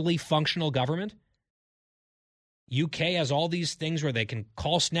barely functional government. UK has all these things where they can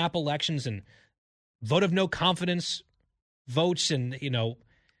call snap elections and vote of no confidence votes and,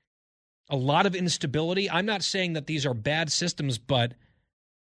 a lot of instability. I'm not saying that these are bad systems, but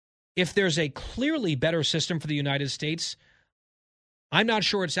if there's a clearly better system for the United States, I'm not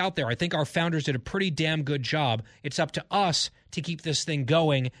sure it's out there. I think our founders did a pretty damn good job. It's up to us to keep this thing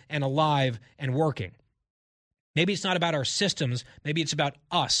going and alive and working. Maybe it's not about our systems. Maybe it's about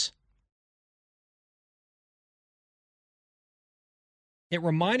us. It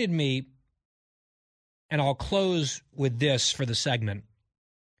reminded me, and I'll close with this for the segment.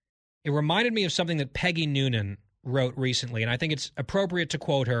 It reminded me of something that Peggy Noonan wrote recently, and I think it's appropriate to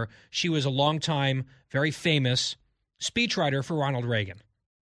quote her. She was a longtime, very famous speechwriter for Ronald Reagan.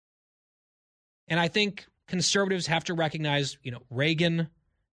 And I think conservatives have to recognize, Reagan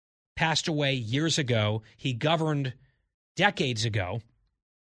passed away years ago. He governed decades ago.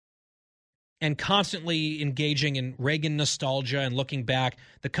 And constantly engaging in Reagan nostalgia and looking back,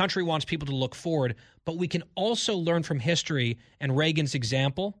 the country wants people to look forward. But we can also learn from history and Reagan's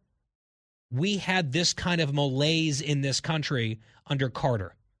example. We had this kind of malaise in this country under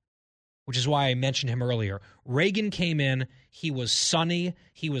Carter, which is why I mentioned him earlier. Reagan came in. He was sunny.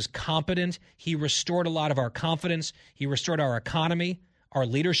 He was competent. He restored a lot of our confidence. He restored our economy, our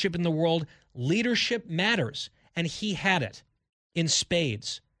leadership in the world. Leadership matters, and he had it in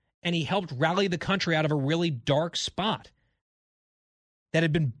spades. And he helped rally the country out of a really dark spot that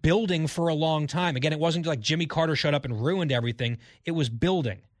had been building for a long time. Again, it wasn't like Jimmy Carter showed up and ruined everything. It was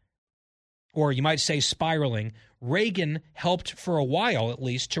building, or you might say spiraling. Reagan helped for a while, at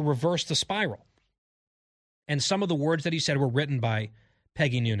least, to reverse the spiral. And some of the words that he said were written by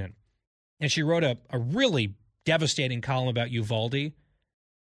Peggy Noonan. And she wrote a really devastating column about Uvalde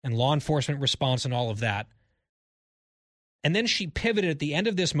and law enforcement response and all of that. And then she pivoted at the end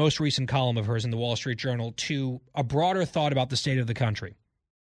of this most recent column of hers in the Wall Street Journal to a broader thought about the state of the country.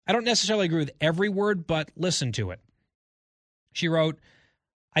 I don't necessarily agree with every word, but listen to it. She wrote,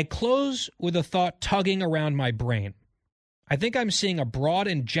 I close with a thought tugging around my brain. I think I'm seeing a broad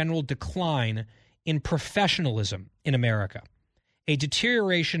and general decline in professionalism in America, a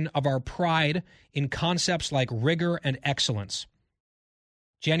deterioration of our pride in concepts like rigor and excellence.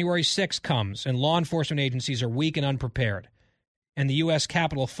 January 6th comes, and law enforcement agencies are weak and unprepared, and the U.S.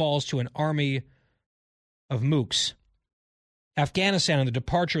 Capitol falls to an army of mooks. Afghanistan and the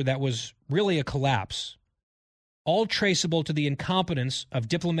departure that was really a collapse, all traceable to the incompetence of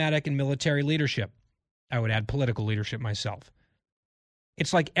diplomatic and military leadership. I would add political leadership myself.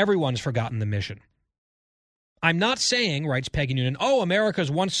 It's like everyone's forgotten the mission. I'm not saying, writes Peggy Noonan, America's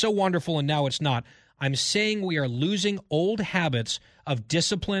once so wonderful and now it's not. I'm saying we are losing old habits of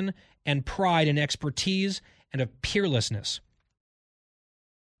discipline and pride and expertise and of peerlessness.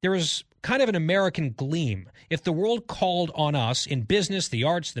 There is kind of an American gleam. If the world called on us in business, the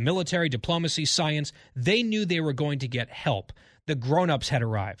arts, the military, diplomacy, science, they knew they were going to get help. The grown-ups had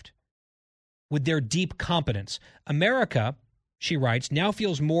arrived with their deep competence. America, she writes, now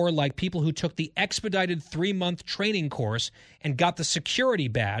feels more like people who took the expedited 3-month training course and got the security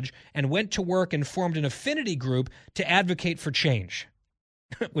badge and went to work and formed an affinity group to advocate for change,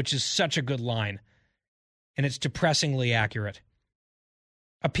 which is such a good line, and it's depressingly accurate.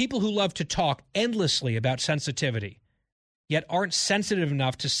 A people who love to talk endlessly about sensitivity, yet aren't sensitive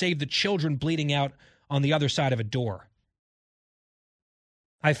enough to save the children bleeding out on the other side of a door.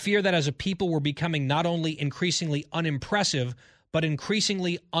 I fear that as a people we're becoming not only increasingly unimpressive, but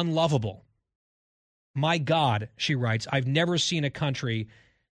increasingly unlovable. My God, she writes, I've never seen a country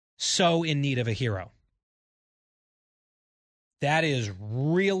so in need of a hero. That is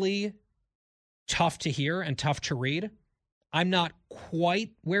really tough to hear and tough to read. I'm not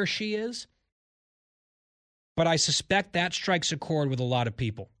quite where she is, but I suspect that strikes a chord with a lot of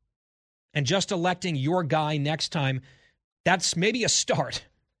people. And just electing your guy next time, that's maybe a start,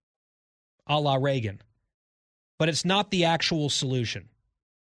 a la Reagan. But it's not the actual solution.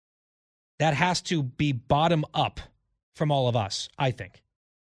 That has to be bottom up from all of us, I think.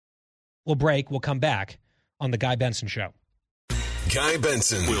 We'll break. We'll come back on The Guy Benson Show. Guy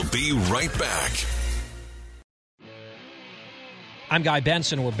Benson will be right back. I'm Guy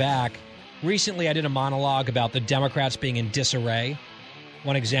Benson. We're back. Recently, I did a monologue about the Democrats being in disarray.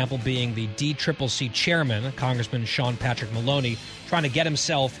 One example being the DCCC chairman, Congressman Sean Patrick Maloney, trying to get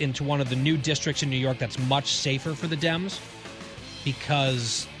himself into one of the new districts in New York that's much safer for the Dems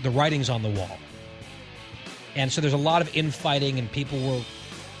because the writing's on the wall. And so there's a lot of infighting, and people were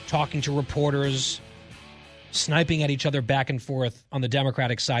talking to reporters sniping at each other back and forth on the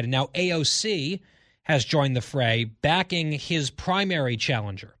Democratic side. And now AOC has joined the fray, backing his primary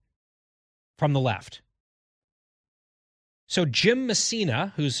challenger from the left. So Jim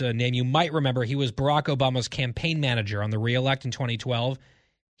Messina, who's a name you might remember, he was Barack Obama's campaign manager on the re-elect in 2012.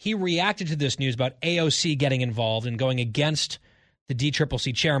 He reacted to this news about AOC getting involved and going against the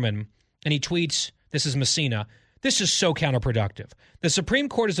DCCC chairman. And he tweets, this is Messina, "This is so counterproductive. The Supreme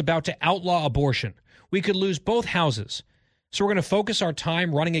Court is about to outlaw abortion. We could lose both houses. So we're going to focus our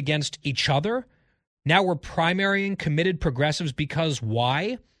time running against each other? Now we're primarying committed progressives because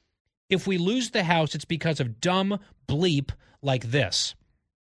why? If we lose the House, it's because of dumb bleep like this."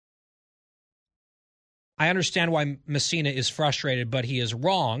 I understand why Messina is frustrated, but he is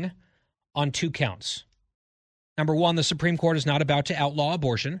wrong on 2 counts. Number one, the Supreme Court is not about to outlaw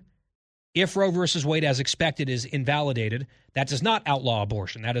abortion. If Roe versus Wade, as expected, is invalidated, that does not outlaw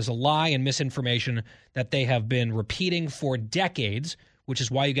abortion. That is a lie and misinformation that they have been repeating for decades, which is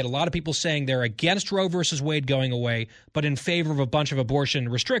why you get a lot of people saying they're against Roe versus Wade going away, but in favor of a bunch of abortion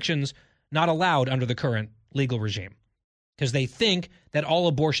restrictions not allowed under the current legal regime, because they think that all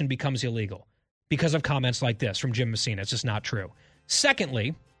abortion becomes illegal because of comments like this from Jim Messina. It's just not true.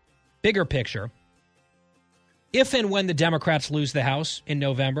 Secondly, bigger picture, if and when the Democrats lose the House in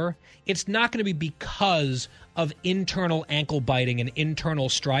November, it's not going to be because of internal ankle biting and internal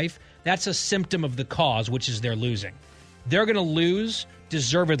strife. That's a symptom of the cause, which is they're losing. They're going to lose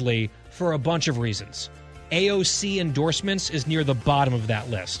deservedly for a bunch of reasons. AOC endorsements is near the bottom of that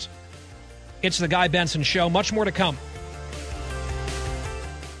list. It's the Guy Benson Show. Much more to come.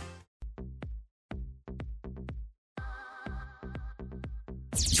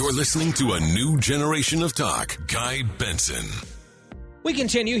 You're listening to a new generation of talk. Guy Benson. We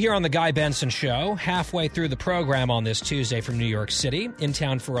continue here on the Guy Benson Show, halfway through the program on this Tuesday from New York City. In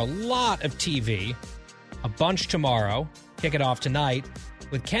town for a lot of TV, a bunch tomorrow. Kick it off tonight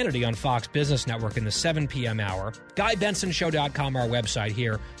with Kennedy on Fox Business Network in the 7 p.m. hour. GuyBensonShow.com, our website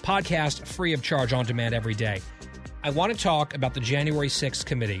here. Podcast free of charge on demand every day. I want to talk about the January 6th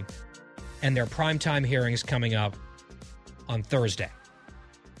committee and their primetime hearings coming up on Thursday.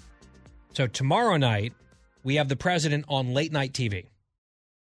 So tomorrow night, we have the president on late night TV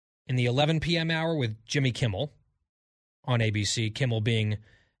in the 11 p.m. hour with Jimmy Kimmel on ABC, Kimmel being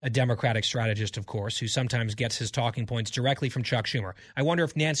a Democratic strategist, of course, who sometimes gets his talking points directly from Chuck Schumer. I wonder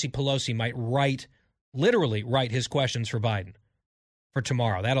if Nancy Pelosi might literally write his questions for Biden for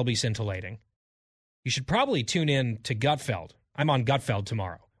tomorrow. That'll be scintillating. You should probably tune in to Gutfeld. I'm on Gutfeld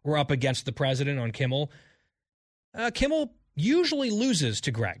tomorrow. We're up against the president on Kimmel. Kimmel usually loses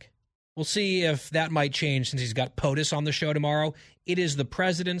to Greg. We'll see if that might change since he's got POTUS on the show tomorrow. It is the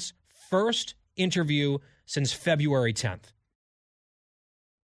president's first interview since February 10th,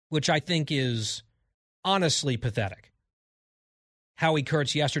 which I think is honestly pathetic. Howie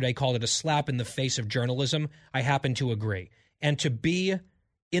Kurtz yesterday called it a slap in the face of journalism. I happen to agree. And to be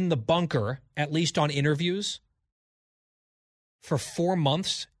in the bunker, at least on interviews, for 4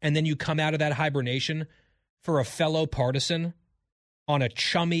 months, and then you come out of that hibernation for a fellow partisan on a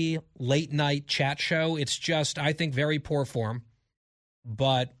chummy late-night chat show, it's just, I think, very poor form.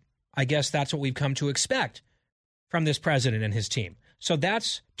 But I guess that's what we've come to expect from this president and his team. So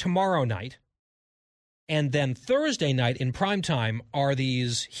that's tomorrow night. And then Thursday night in primetime are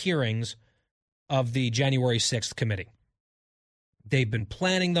these hearings of the January 6th committee. They've been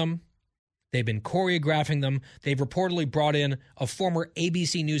planning them. They've been choreographing them. They've reportedly brought in a former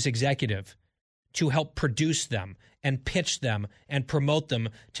ABC News executive to help produce them and pitch them and promote them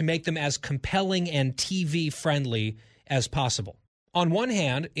to make them as compelling and TV-friendly as possible. On one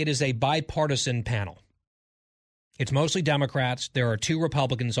hand, it is a bipartisan panel. It's mostly Democrats. There are 2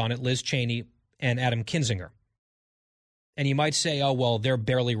 Republicans on it, Liz Cheney and Adam Kinzinger. And you might say, oh, well, they're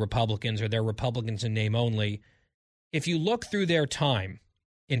barely Republicans or they're Republicans in name only. If you look through their time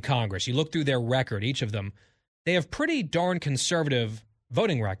in Congress, you look through their record, each of them, they have pretty darn conservative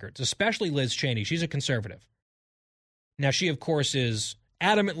voting records, especially Liz Cheney. She's a conservative. Now, she, of course, is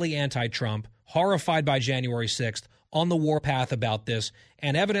adamantly anti-Trump, horrified by January 6th, on the warpath about this,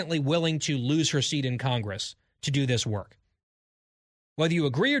 and evidently willing to lose her seat in Congress to do this work. Whether you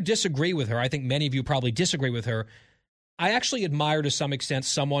agree or disagree with her, I think many of you probably disagree with her, I actually admire to some extent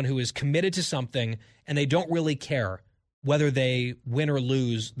someone who is committed to something and they don't really care whether they win or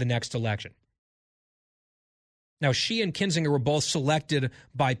lose the next election. Now, she and Kinzinger were both selected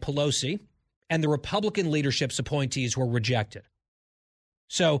by Pelosi, and the Republican leadership's appointees were rejected.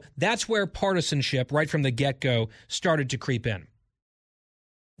 So that's where partisanship, right from the get-go, started to creep in.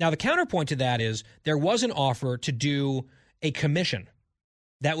 Now, the counterpoint to that is there was an offer to do a commission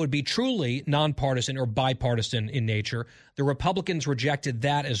that would be truly nonpartisan or bipartisan in nature. The Republicans rejected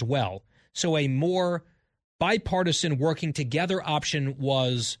that as well. So a more bipartisan working together option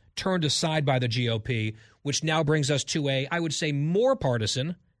was turned aside by the GOP, which now brings us to a, I would say, more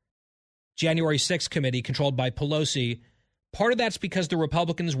partisan January 6th committee controlled by Pelosi. Part of that's because the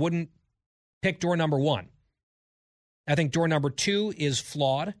Republicans wouldn't pick door number one. I think door number two is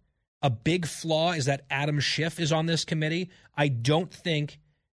flawed. A big flaw is that Adam Schiff is on this committee. I don't think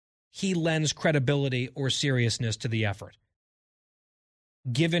he lends credibility or seriousness to the effort.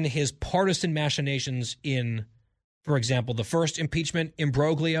 Given his partisan machinations in, for example, the first impeachment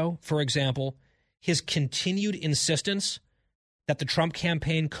imbroglio, for example, his continued insistence that the Trump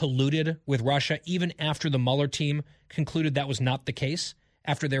campaign colluded with Russia even after the Mueller team concluded that was not the case,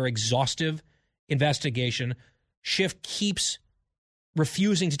 after their exhaustive investigation, Schiff keeps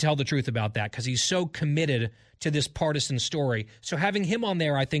refusing to tell the truth about that because he's so committed to this partisan story. So having him on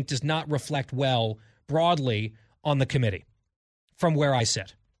there, I think, does not reflect well broadly on the committee from where I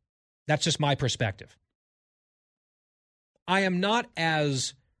sit. That's just my perspective. I am not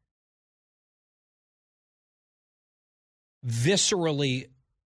as viscerally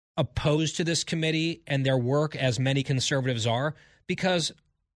opposed to this committee and their work as many conservatives are, because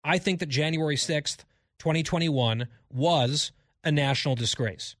I think that January 6th, 2021 was a national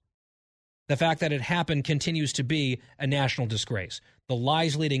disgrace. The fact that it happened continues to be a national disgrace. The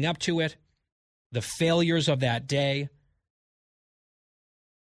lies leading up to it, the failures of that day,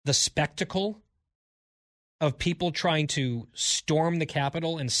 the spectacle of people trying to storm the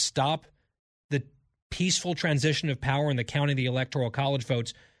Capitol and stop the peaceful transition of power in the counting of the Electoral College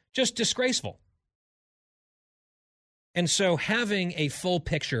votes, just disgraceful. And so having a full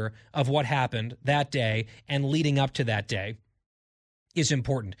picture of what happened that day and leading up to that day is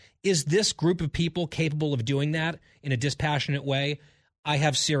important. Is this group of people capable of doing that in a dispassionate way? I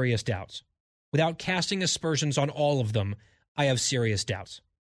have serious doubts. Without casting aspersions on all of them, I have serious doubts.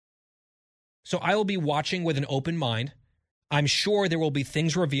 So I will be watching with an open mind. I'm sure there will be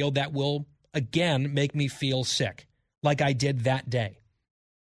things revealed that will, again, make me feel sick, like I did that day.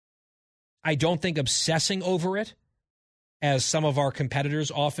 I don't think obsessing over it, as some of our competitors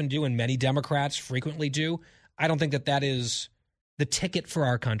often do and many Democrats frequently do, I don't think that that is the ticket for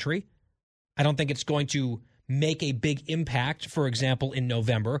our country. I don't think it's going to make a big impact, for example, in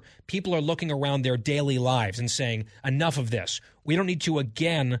November. People are looking around their daily lives and saying, enough of this. We don't need to,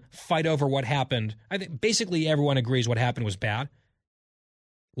 again, fight over what happened. I think basically everyone agrees what happened was bad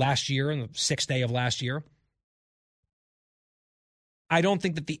last year, on the 6th day of last year. I don't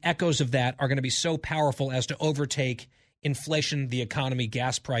think that the echoes of that are going to be so powerful as to overtake inflation, the economy,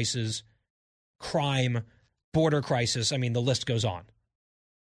 gas prices, crime, border crisis. I mean, the list goes on.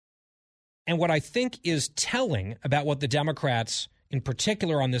 And what I think is telling about what the Democrats, in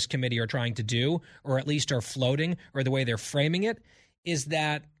particular on this committee, are trying to do, or at least are floating, or the way they're framing it, is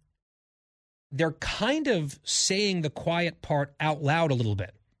that they're kind of saying the quiet part out loud a little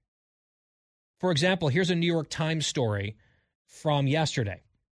bit. For example, here's a New York Times story from yesterday.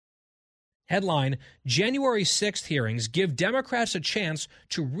 Headline, January 6th hearings give Democrats a chance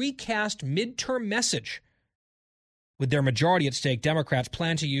to recast midterm message. With their majority at stake, Democrats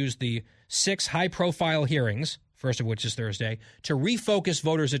plan to use the 6 high-profile hearings, first of which is Thursday, to refocus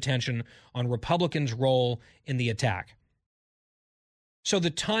voters' attention on Republicans' role in the attack. So the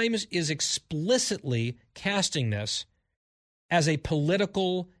Times is explicitly casting this as a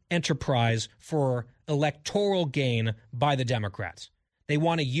political enterprise for electoral gain by the Democrats. They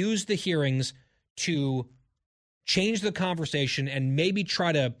want to use the hearings to change the conversation and maybe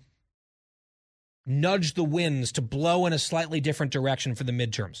try to nudge the winds to blow in a slightly different direction for the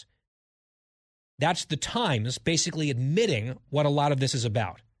midterms. That's the Times basically admitting what a lot of this is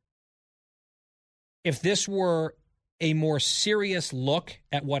about. If this were a more serious look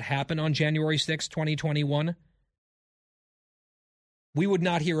at what happened on January 6, 2021, we would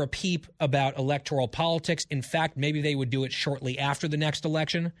not hear a peep about electoral politics. In fact, maybe they would do it shortly after the next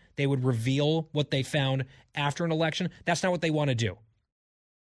election. They would reveal what they found after an election. That's not what they want to do.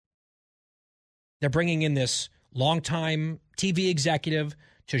 They're bringing in this longtime TV executive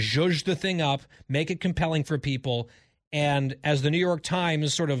to zhuzh the thing up, make it compelling for people. And as the New York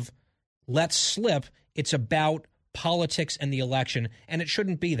Times sort of lets slip, it's about politics and the election, and it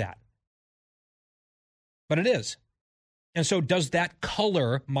shouldn't be that. But it is. And so does that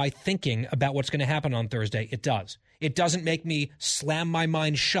color my thinking about what's going to happen on Thursday? It does. It doesn't make me slam my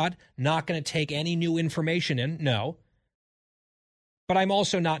mind shut, not going to take any new information in, no. But I'm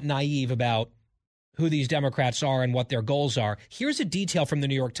also not naive about who these Democrats are and what their goals are. Here's a detail from the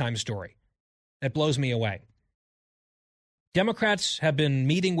New York Times story that blows me away. Democrats have been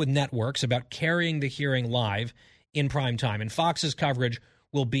meeting with networks about carrying the hearing live in prime time, and Fox's coverage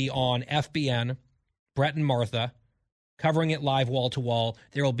will be on FBN, Brett and Martha, covering it live wall to wall.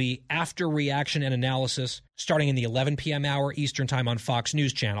 There will be after reaction and analysis starting in the 11 p.m. hour Eastern time on Fox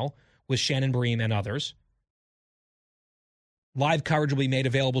News Channel with Shannon Bream and others. Live coverage will be made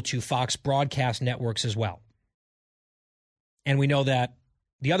available to Fox broadcast networks as well. And we know that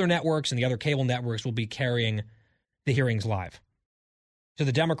the other networks and the other cable networks will be carrying the hearings live. So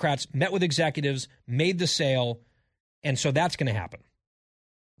the Democrats met with executives, made the sale, and so that's going to happen.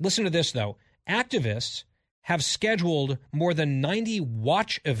 Listen to this, though. Activists have scheduled more than 90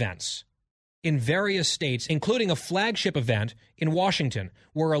 watch events in various states, including a flagship event in Washington,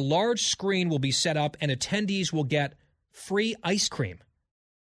 where a large screen will be set up and attendees will get free ice cream.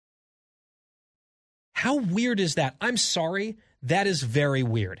 How weird is that? I'm sorry, that is very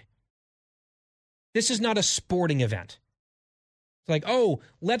weird. This is not a sporting event. It's like, oh,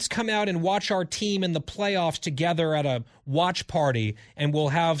 let's come out and watch our team in the playoffs together at a watch party, and we'll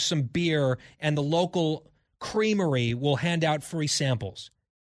have some beer, and the local creamery will hand out free samples.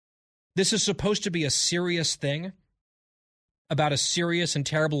 This is supposed to be a serious thing about a serious and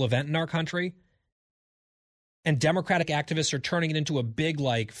terrible event in our country, and Democratic activists are turning it into a big,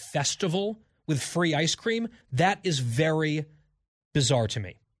 like, festival with free ice cream. That is very bizarre to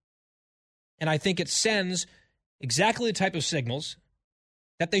me. And I think it sends exactly the type of signals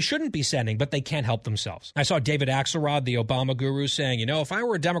that they shouldn't be sending, but they can't help themselves. I saw David Axelrod, the Obama guru, saying, if I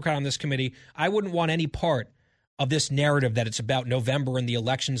were a Democrat on this committee, I wouldn't want any part of this narrative that it's about November and the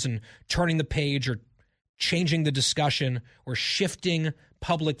elections and turning the page or changing the discussion or shifting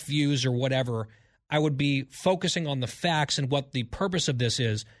public views or whatever. I would be focusing on the facts and what the purpose of this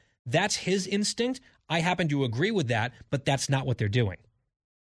is. That's his instinct. I happen to agree with that, but that's not what they're doing.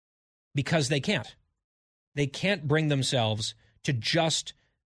 Because they can't. They can't bring themselves to just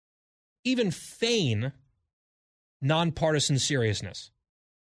even feign nonpartisan seriousness.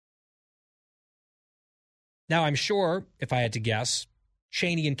 Now, I'm sure, if I had to guess,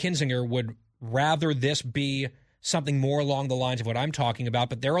 Cheney and Kinzinger would rather this be something more along the lines of what I'm talking about,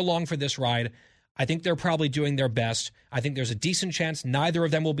 but they're along for this ride. I think they're probably doing their best. I think there's a decent chance neither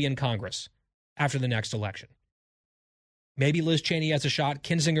of them will be in Congress after the next election. Maybe Liz Cheney has a shot.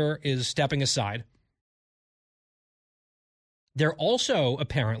 Kinzinger is stepping aside. They're also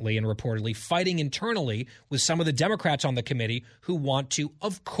apparently and reportedly fighting internally with some of the Democrats on the committee who want to,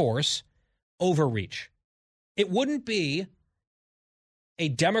 of course, overreach. It wouldn't be a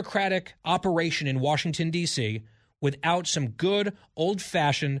Democratic operation in Washington, D.C. without some good,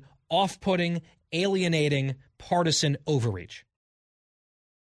 old-fashioned, off-putting, alienating, partisan overreach.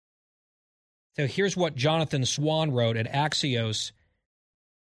 So here's what Jonathan Swan wrote at Axios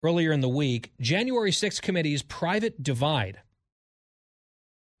earlier in the week. January 6th committee's private divide.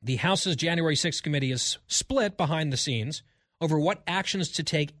 The House's January 6th committee is split behind the scenes over what actions to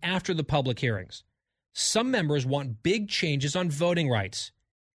take after the public hearings. Some members want big changes on voting rights,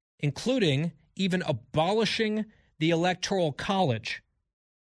 including even abolishing the Electoral College,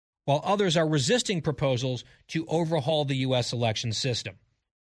 while others are resisting proposals to overhaul the U.S. election system,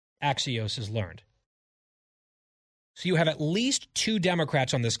 Axios has learned. So you have at least two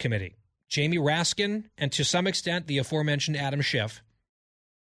Democrats on this committee, Jamie Raskin and to some extent the aforementioned Adam Schiff,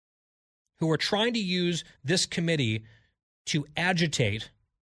 who are trying to use this committee to agitate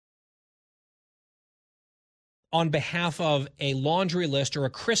on behalf of a laundry list or a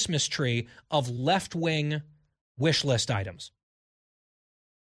Christmas tree of left-wing wish list items.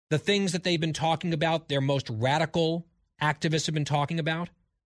 The things that they've been talking about, their most radical activists have been talking about,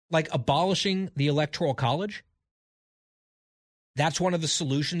 like abolishing the Electoral College. That's one of the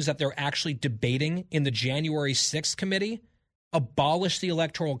solutions that they're actually debating in the January 6th committee. Abolish the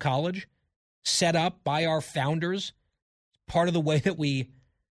Electoral College, set up by our founders, part of the way that we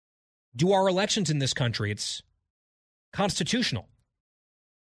do our elections in this country. It's constitutional.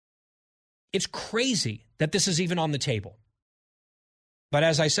 It's crazy that this is even on the table. But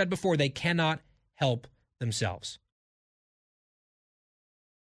as I said before, they cannot help themselves.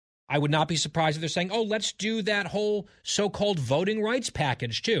 I would not be surprised if they're saying, oh, let's do that whole so-called voting rights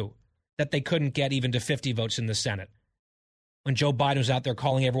package, too, that they couldn't get even to 50 votes in the Senate. When Joe Biden was out there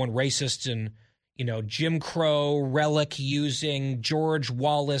calling everyone racist and, Jim Crow, relic using, George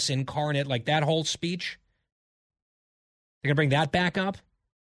Wallace incarnate, like that whole speech. They're going to bring that back up?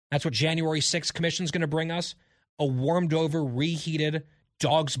 That's what January 6th Commission is going to bring us? A warmed-over, reheated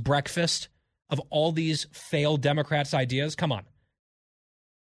dog's breakfast of all these failed Democrats' ideas? Come on.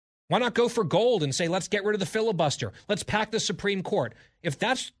 Why not go for gold and say, let's get rid of the filibuster. Let's pack the Supreme Court. If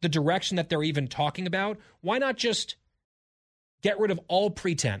that's the direction that they're even talking about, why not just Get rid of all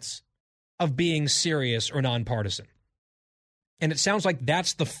pretense of being serious or nonpartisan. And it sounds like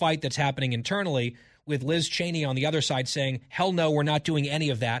that's the fight that's happening internally, with Liz Cheney on the other side saying, hell no, we're not doing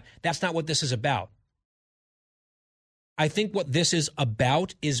any of that. That's not what this is about. I think what this is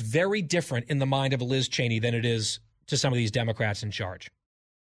about is very different in the mind of Liz Cheney than it is to some of these Democrats in charge.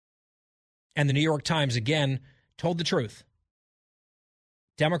 And the New York Times, again, told the truth.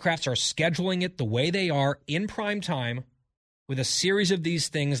 Democrats are scheduling it the way they are in prime time, with a series of these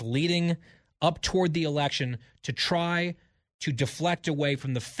things leading up toward the election to try to deflect away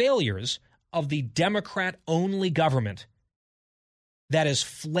from the failures of the Democrat-only government that is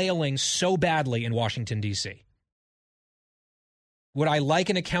flailing so badly in Washington, D.C. Would I like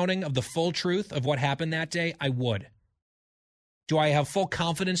an accounting of the full truth of what happened that day? I would. Do I have full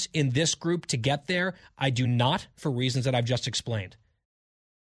confidence in this group to get there? I do not, for reasons that I've just explained.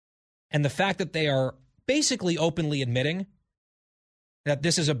 And the fact that they are basically openly admitting that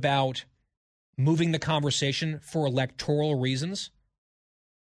this is about moving the conversation for electoral reasons,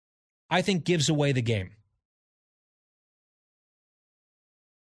 I think gives away the game.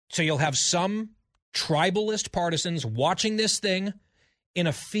 So you'll have some tribalist partisans watching this thing in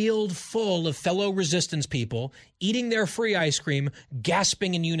a field full of fellow resistance people, eating their free ice cream,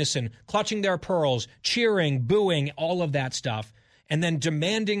 gasping in unison, clutching their pearls, cheering, booing, all of that stuff, and then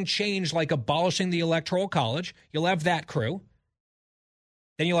demanding change like abolishing the Electoral College. You'll have that crew.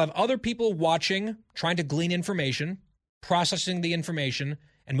 Then you'll have other people watching, trying to glean information, processing the information,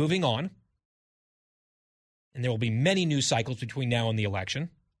 and moving on. And there will be many news cycles between now and the election.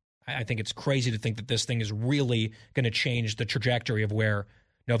 I think it's crazy to think that this thing is really going to change the trajectory of where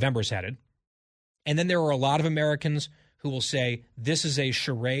November's headed. And then there are a lot of Americans who will say, this is a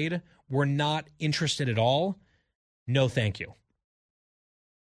charade. We're not interested at all. No, thank you.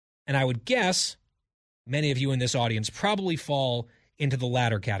 And I would guess many of you in this audience probably fall into the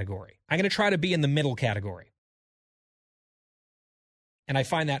latter category. I'm going to try to be in the middle category. And I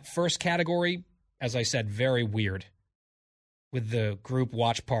find that first category, as I said, very weird, with the group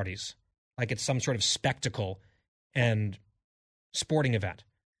watch parties, like it's some sort of spectacle and sporting event.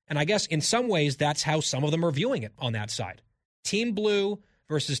 And I guess in some ways, that's how some of them are viewing it on that side. Team Blue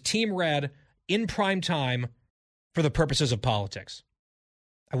versus Team Red in prime time for the purposes of politics.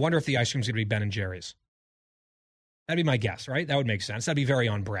 I wonder if the ice cream's going to be Ben & Jerry's. That'd be my guess, right? That would make sense. That'd be very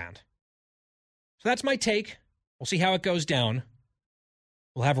on brand. So that's my take. We'll see how it goes down.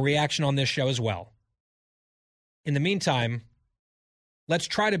 We'll have a reaction on this show as well. In the meantime, let's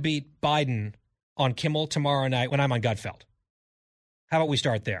try to beat Biden on Kimmel tomorrow night when I'm on Gutfeld. How about we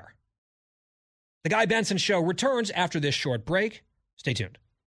start there? The Guy Benson Show returns after this short break. Stay tuned.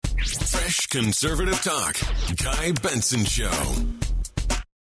 Fresh conservative talk. Guy Benson Show.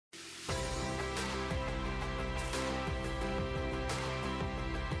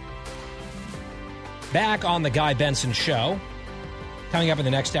 Back on the Guy Benson Show. Coming up in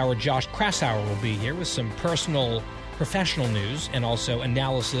the next hour, Josh Kraushaar will be here with some personal, professional news and also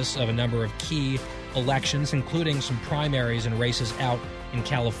analysis of a number of key elections, including some primaries and races out in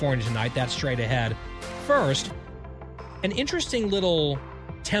California tonight. That's straight ahead. First, an interesting little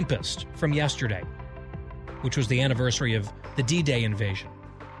tempest from yesterday, which was the anniversary of the D-Day invasion,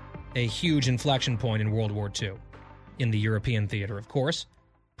 a huge inflection point in World War II in the European theater, of course.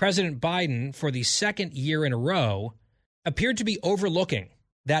 President Biden, for the second year in a row, appeared to be overlooking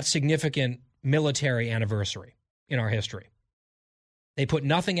that significant military anniversary in our history. They put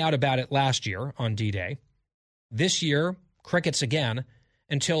nothing out about it last year on D-Day. This year, crickets again,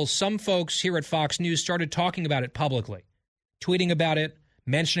 until some folks here at Fox News started talking about it publicly, tweeting about it,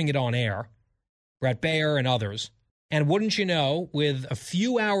 mentioning it on air, Brett Baer and others. And wouldn't you know, with a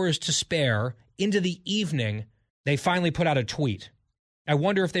few hours to spare into the evening, they finally put out a tweet. I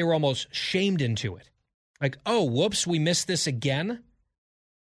wonder if they were almost shamed into it. Like, oh, whoops, we missed this again?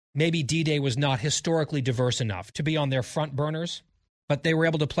 Maybe D-Day was not historically diverse enough to be on their front burners, but they were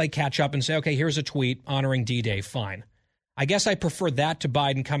able to play catch up and say, okay, here's a tweet honoring D-Day, fine. I guess I prefer that to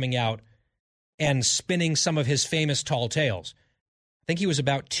Biden coming out and spinning some of his famous tall tales. I think he was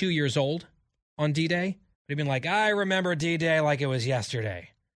about 2 years old on D-Day. He'd been like, I remember D-Day like it was yesterday.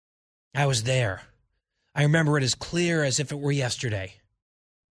 I was there. I remember it as clear as if it were yesterday.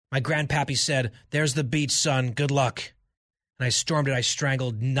 My grandpappy said, there's the beach, son. Good luck. And I stormed it. I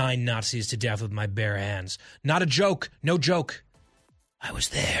strangled 9 Nazis to death with my bare hands. Not a joke. No joke. I was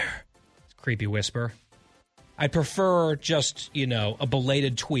there. Creepy whisper. I'd prefer just, a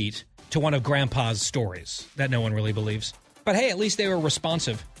belated tweet to one of Grandpa's stories that no one really believes. But hey, at least they were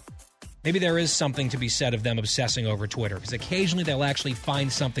responsive. Maybe there is something to be said of them obsessing over Twitter, because occasionally they'll actually find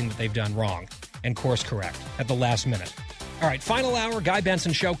something that they've done wrong and course correct at the last minute. All right, final hour, Guy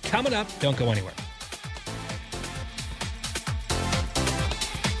Benson Show coming up. Don't go anywhere.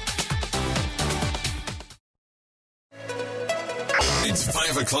 It's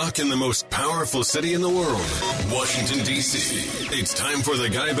 5 o'clock in the most powerful city in the world, Washington, D.C. It's time for the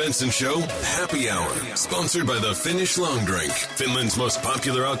Guy Benson Show Happy Hour, sponsored by the Finnish Long Drink. Finland's most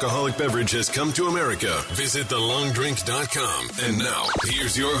popular alcoholic beverage has come to America. Visit thelongdrink.com. And now,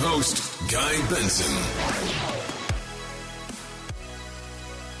 here's your host, Guy Benson.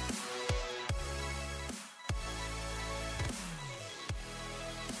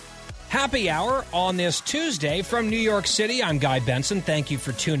 Happy Hour on this Tuesday from New York City. I'm Guy Benson. Thank you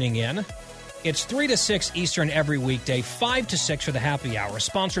for tuning in. It's 3 to 6 Eastern every weekday, 5 to 6 for the Happy Hour,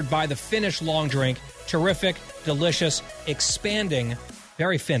 sponsored by the Finnish Long Drink. Terrific, delicious, expanding,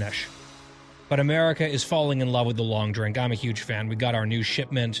 very Finnish. But America is falling in love with the long drink. I'm a huge fan. We got our new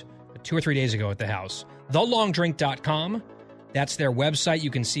shipment 2 or 3 days ago at the house. TheLongDrink.com. That's their website. You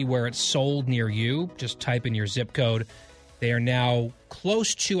can see where it's sold near you. Just type in your zip code. They are now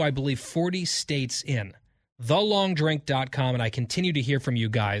close to, I believe, 40 states in. TheLongDrink.com, and I continue to hear from you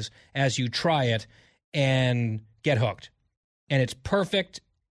guys as you try it and get hooked. And it's perfect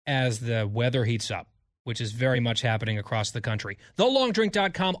as the weather heats up, which is very much happening across the country.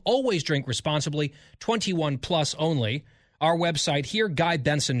 TheLongDrink.com, always drink responsibly, 21 plus only. Our website here,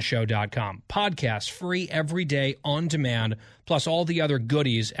 GuyBensonShow.com. Podcast free every day on demand, plus all the other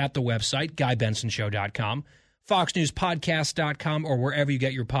goodies at the website, GuyBensonShow.com. FoxNewsPodcast.com or wherever you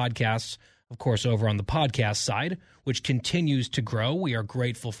get your podcasts, of course, over on the podcast side, which continues to grow. We are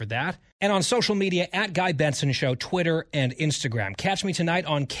grateful for that. And on social media, at Guy Benson Show, Twitter and Instagram. Catch me tonight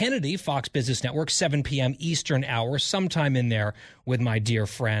on Kennedy, Fox Business Network, 7 p.m. Eastern Hour, sometime in there with my dear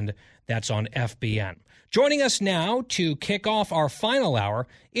friend. That's on FBN. Joining us now to kick off our final hour,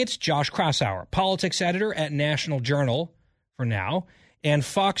 it's Josh Kraushaar, politics editor at National Journal for now, and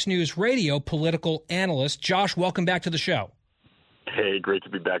Fox News Radio political analyst. Josh, welcome back to the show. Hey, great to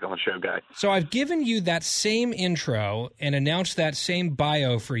be back on the show, Guy. So I've given you that same intro and announced that same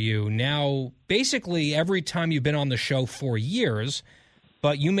bio for you now basically every time you've been on the show for years,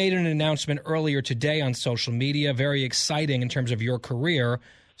 but you made an announcement earlier today on social media, very exciting in terms of your career,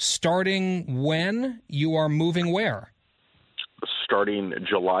 starting when you are moving where? Starting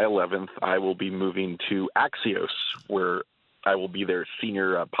July 11th, I will be moving to Axios, where I will be their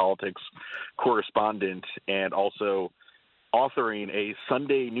senior politics correspondent and also authoring a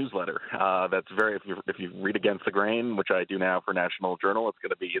Sunday newsletter. That's very, if you read Against the Grain, which I do now for National Journal, it's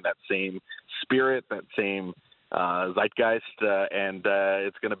going to be in that same spirit, that same zeitgeist, and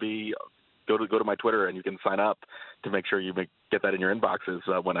it's going to be go to my Twitter and you can sign up to make sure you get that in your inboxes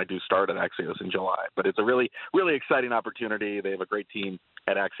when I do start at Axios in July. But it's a really, really exciting opportunity. They have a great team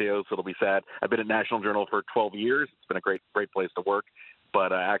at Axios. It'll be sad. I've been at National Journal for 12 years. It's been a great place to work.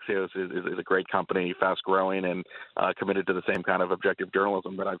 But Axios is a great company, fast-growing, and committed to the same kind of objective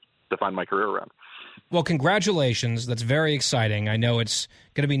journalism that I've defined my career around. Well, congratulations. That's very exciting. I know it's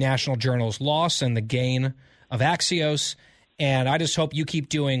going to be National Journal's loss and the gain of Axios, and I just hope you keep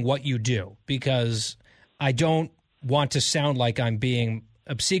doing what you do, because I don't want to sound like I'm being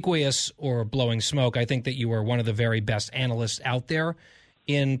obsequious or blowing smoke. I think that you are one of the very best analysts out there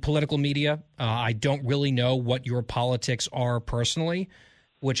in political media. I don't really know what your politics are personally,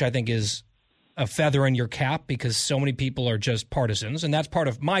 which I think is a feather in your cap because so many people are just partisans, and that's part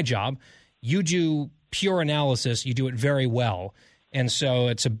of my job. You do pure analysis. You do it very well. And so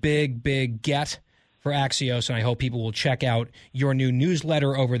it's a big, big get for Axios, and I hope people will check out your new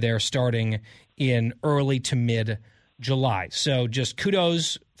newsletter over there starting in early to mid-July. So just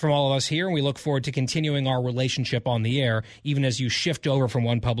kudos from all of us here, and we look forward to continuing our relationship on the air, even as you shift over from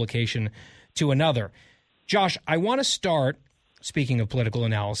one publication to another. Josh, I want to start, speaking of political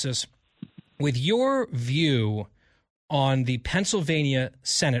analysis, with your view on the Pennsylvania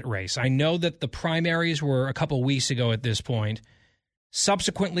Senate race. I know that the primaries were a couple weeks ago at this point.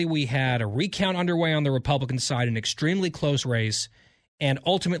 Subsequently, we had a recount underway on the Republican side, an extremely close race, and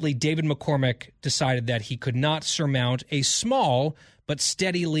ultimately David McCormick decided that he could not surmount a small but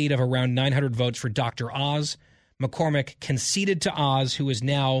steady lead of around 900 votes for Dr. Oz. McCormick conceded to Oz, who is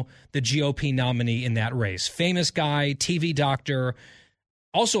now the GOP nominee in that race. Famous guy, TV doctor,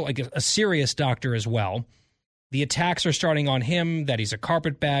 also a serious doctor as well. The attacks are starting on him, that he's a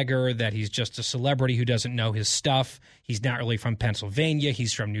carpetbagger, that he's just a celebrity who doesn't know his stuff. He's not really from Pennsylvania.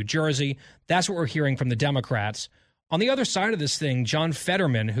 He's from New Jersey. That's what we're hearing from the Democrats. On the other side of this thing, John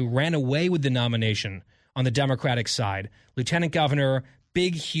Fetterman, who ran away with the nomination on the Democratic side, lieutenant governor,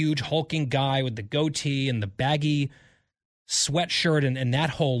 big, huge, hulking guy with the goatee and the baggy sweatshirt and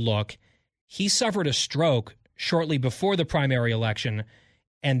that whole look, he suffered a stroke shortly before the primary election,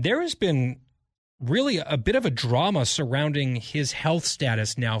 and there has been really a bit of a drama surrounding his health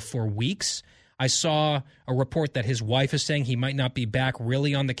status now for weeks. I saw a report that his wife is saying he might not be back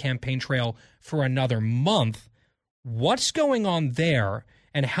really on the campaign trail for another month. What's going on there,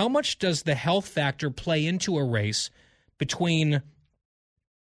 and how much does the health factor play into a race between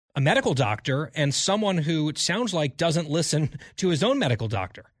a medical doctor and someone who, it sounds like, doesn't listen to his own medical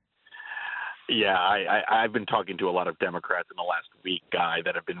doctor? Yeah, I've been talking to a lot of Democrats in the last week, Guy,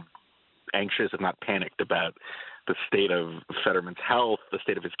 that have been anxious, if not panicked, about the state of Fetterman's health, the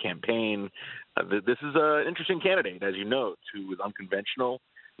state of his campaign. This is an interesting candidate, as you know, who is unconventional.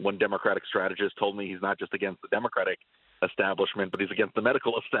 One Democratic strategist told me he's not just against the Democratic establishment, but he's against the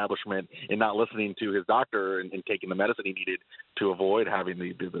medical establishment in not listening to his doctor and taking the medicine he needed to avoid having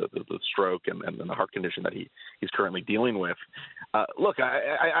the stroke and the heart condition that he's currently dealing with. Look,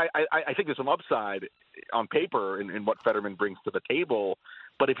 I think there's some upside on paper in what Fetterman brings to the table,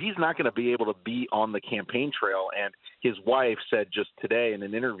 but if he's not going to be able to be on the campaign trail, and his wife said just today in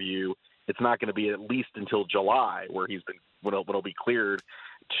an interview it's not going to be at least until July where when he'll be cleared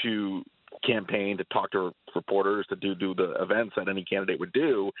to campaign, to talk to reporters, to do the events that any candidate would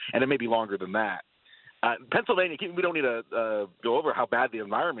do, and it may be longer than that. Pennsylvania, we don't need to go over how bad the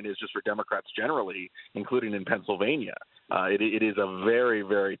environment is just for Democrats generally, including in Pennsylvania. It is a very,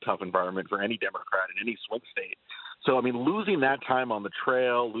 very tough environment for any Democrat in any swing state. So, I mean, losing that time on the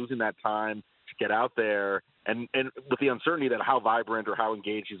trail, losing that time to get out there, and with the uncertainty that how vibrant or how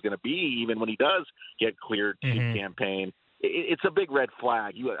engaged he's going to be, even when he does get cleared to campaign, it's a big red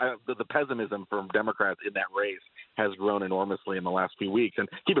flag. The pessimism from Democrats in that race has grown enormously in the last few weeks. And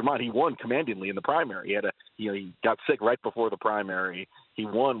keep in mind, he won commandingly in the primary. He got sick right before the primary. He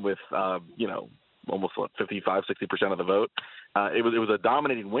won with almost 55-60% of the vote. It was a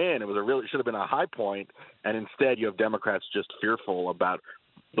dominating win. It should have been a high point. And instead, you have Democrats just fearful about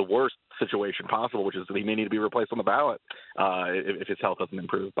the worst situation possible, which is that he may need to be replaced on the ballot if his health doesn't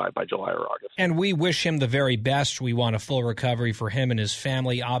improve by July or August. And we wish him the very best. We want a full recovery for him and his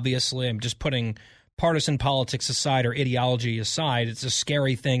family, obviously. I'm just putting partisan politics aside or ideology aside. It's a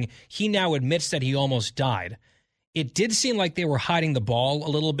scary thing. He now admits that he almost died. It did seem like they were hiding the ball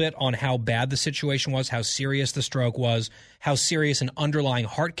a little bit on how bad the situation was, how serious the stroke was, how serious an underlying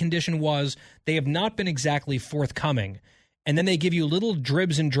heart condition was. They have not been exactly forthcoming. And then they give you little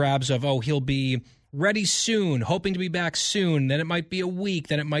dribs and drabs of, he'll be ready soon, hoping to be back soon. Then it might be a week.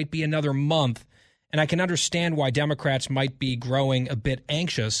 Then it might be another month. And I can understand why Democrats might be growing a bit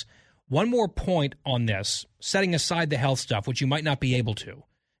anxious. One more point on this, setting aside the health stuff, which you might not be able to.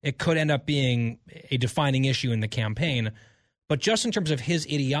 It could end up being a defining issue in the campaign. But just in terms of his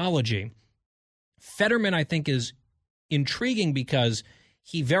ideology, Fetterman, I think, is intriguing because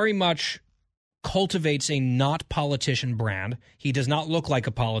he very much cultivates a not politician brand. He does not look like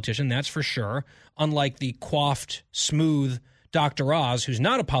a politician, that's for sure. Unlike the coiffed, smooth Dr. Oz, who's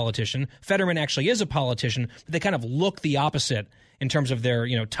not a politician. Fetterman actually is a politician, but they kind of look the opposite in terms of their,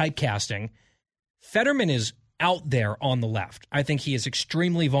 typecasting. Fetterman is out there on the left. I think he is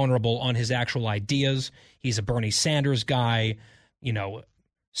extremely vulnerable on his actual ideas. He's a Bernie Sanders guy,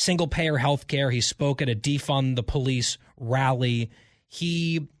 single-payer health care. He spoke at a defund the police rally.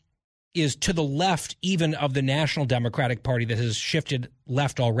 He is to the left even of the National Democratic Party that has shifted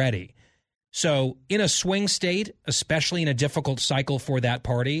left already. So in a swing state, especially in a difficult cycle for that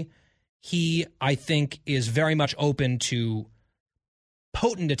party, he, I think, is very much open to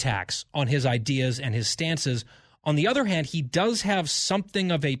potent attacks on his ideas and his stances. On the other hand, he does have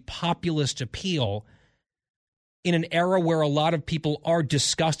something of a populist appeal in an era where a lot of people are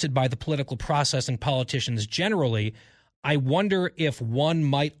disgusted by the political process and politicians generally. I wonder if one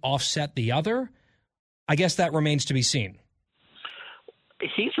might offset the other. I guess that remains to be seen.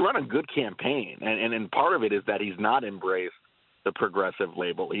 He's run a good campaign, and part of it is that he's not embraced the progressive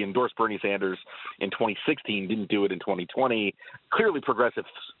label. He endorsed Bernie Sanders in 2016, didn't do it in 2020. Clearly progressives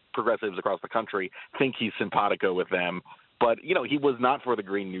across the country think he's simpatico with them. But, he was not for the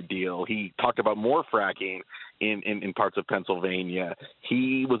Green New Deal. He talked about more fracking in parts of Pennsylvania.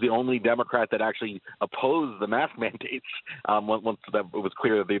 He was the only Democrat that actually opposed the mask mandates once it was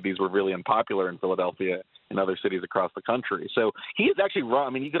clear that these were really unpopular in Philadelphia and other cities across the country. So he is actually wrong. I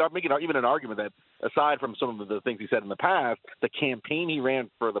mean, you could make even an argument that aside from some of the things he said in the past, the campaign he ran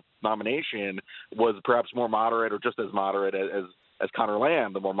for the nomination was perhaps more moderate or just as moderate as Conor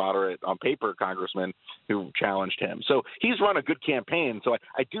Lamb, the more moderate on paper congressman who challenged him. So he's run a good campaign. So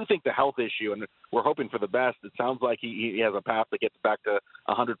I do think the health issue, and we're hoping for the best. It sounds like he has a path that gets back to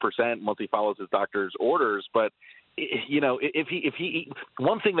 100% once he follows his doctor's orders. But if he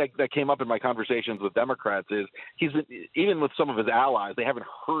one thing that came up in my conversations with Democrats is he's been, even with some of his allies, they haven't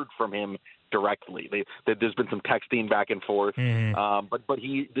heard from him directly. There's been some texting back and forth, but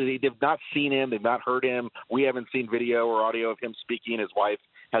they've not seen him, they've not heard him. We haven't seen video or audio of him speaking. His wife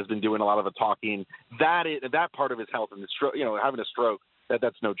has been doing a lot of the talking. That part of his health and having a stroke.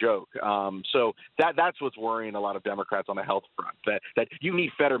 That's no joke. So that's what's worrying a lot of Democrats on the health front. That you need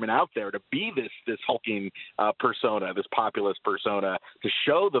Fetterman out there to be this hulking persona, this populist persona, to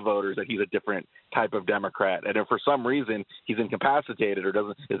show the voters that he's a different type of Democrat. And if for some reason he's incapacitated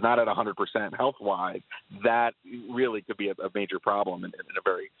or is not at 100% health wise, that really could be a major problem in a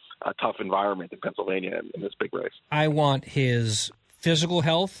very tough environment in Pennsylvania in this big race. I want his physical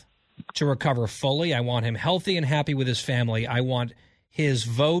health to recover fully. I want him healthy and happy with his family. I want his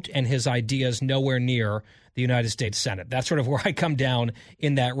vote and his ideas nowhere near the United States Senate. That's sort of where I come down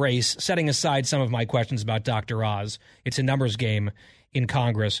in that race, setting aside some of my questions about Dr. Oz. It's a numbers game in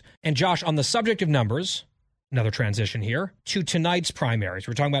Congress. And Josh, on the subject of numbers, another transition here, to tonight's primaries.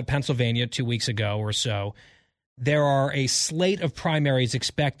 We're talking about Pennsylvania 2 weeks ago or so. There are a slate of primaries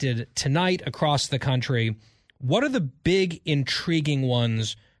expected tonight across the country. What are the big, intriguing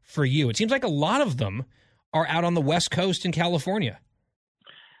ones for you? It seems like a lot of them are out on the West Coast in California.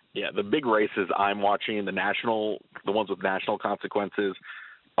 Yeah, the big races I'm watching, the ones with national consequences,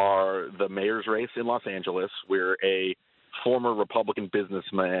 are the mayor's race in Los Angeles, where a former Republican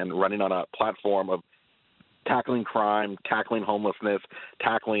businessman running on a platform of tackling crime, tackling homelessness,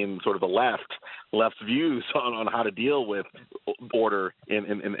 tackling sort of the left's views on how to deal with order in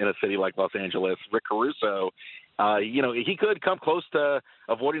a city like Los Angeles. Rick Caruso, he could come close to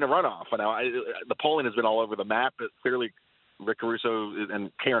avoiding a runoff. Now, the polling has been all over the map, but clearly Rick Caruso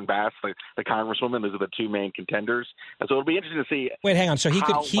and Karen Bass, the congresswoman, those are the two main contenders. And so it'll be interesting to see. Wait, hang on. So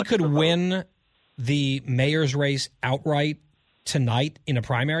he could win the mayor's race outright tonight in a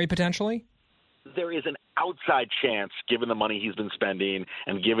primary potentially? There is an outside chance, given the money he's been spending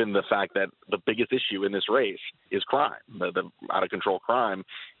and given the fact that the biggest issue in this race is crime, the out-of-control crime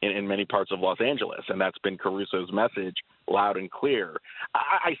in many parts of Los Angeles. And that's been Caruso's message loud and clear.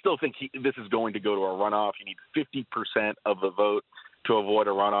 I still think this is going to go to a runoff. You need 50% of the vote to avoid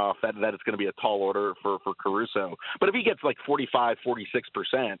a runoff. That is going to be a tall order for Caruso. But if he gets like 45,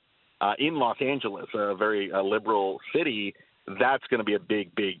 46% in Los Angeles, a very liberal city, that's going to be a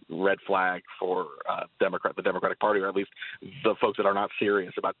big, big red flag for the Democratic Party, or at least the folks that are not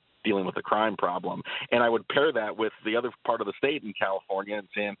serious about dealing with the crime problem. And I would pair that with the other part of the state in California, in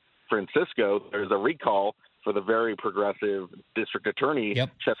San Francisco. There's a recall for the very progressive district attorney,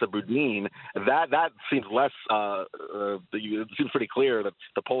 Chesa Boudin. That seems less. It seems pretty clear that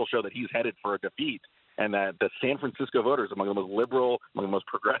the polls show that he's headed for a defeat, and that the San Francisco voters, among the most liberal, among the most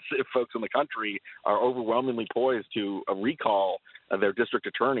progressive folks in the country, are overwhelmingly poised to recall their district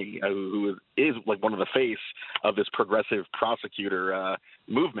attorney, who is like one of the face of this progressive prosecutor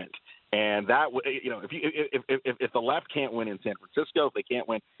movement. And that, if the left can't win in San Francisco, if they can't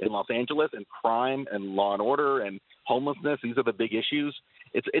win in Los Angeles, and crime and law and order and homelessness, these are the big issues.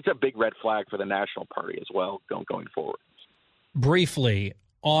 It's a big red flag for the national party as well going forward. Briefly,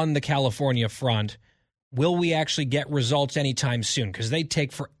 on the California front, will we actually get results anytime soon? Because they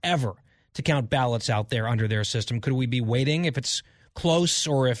take forever to count ballots out there under their system. Could we be waiting if it's close,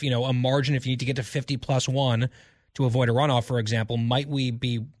 or if, a margin, if you need to get to 50+1 to avoid a runoff, for example? Might we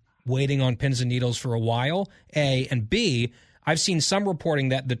be waiting on pins and needles for a while? A, and B, I've seen some reporting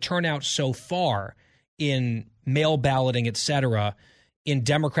that the turnout so far in mail balloting, et cetera, in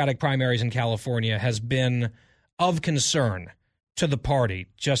Democratic primaries in California has been of concern to the party,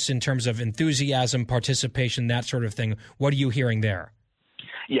 just in terms of enthusiasm, participation, that sort of thing. What are you hearing there?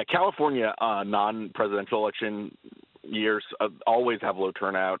 Yeah, California non-presidential election years always have low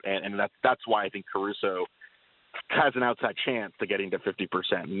turnout, and that's why I think Caruso has an outside chance to getting to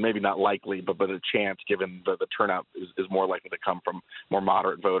 50%. Maybe not likely, but a chance, given the turnout is more likely to come from more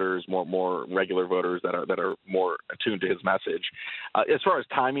moderate voters, more regular voters that are more attuned to his message. As far as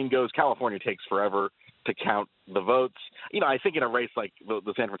timing goes, California takes forever to count the votes. I think in a race like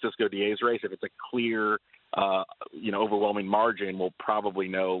the San Francisco DA's race, if it's a clear, overwhelming margin, we'll probably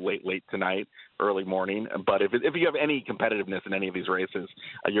know late tonight, early morning. But if you have any competitiveness in any of these races,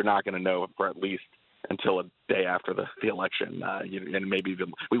 you're not going to know for at least until a day after the election. And maybe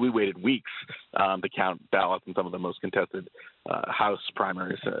even we waited weeks to count ballots in some of the most contested House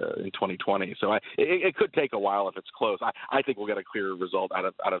primaries in 2020. So it could take a while if it's close. I think we'll get a clear result out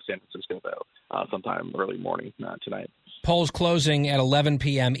of San Francisco, though, sometime early morning tonight. Polls closing at 11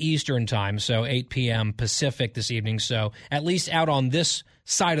 p.m. Eastern time, so 8 p.m. Pacific this evening. So at least out on this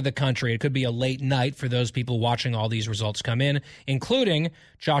side of the country. It could be a late night for those people watching all these results come in, including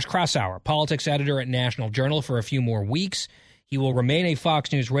Josh Kraushaar, politics editor at National Journal for a few more weeks. He will remain a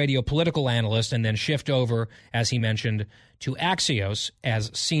Fox News radio political analyst and then shift over, as he mentioned, to Axios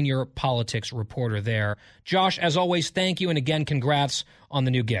as senior politics reporter there. Josh, as always, thank you, and again, congrats on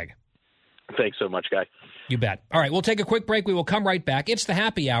the new gig. Thanks so much, Guy. You bet. All right, we'll take a quick break. We will come right back. It's the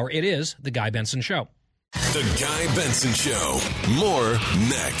happy hour. It is The Guy Benson Show. The Guy Benson Show. More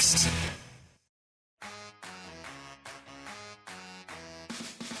next.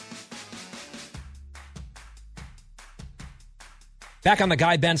 Back on the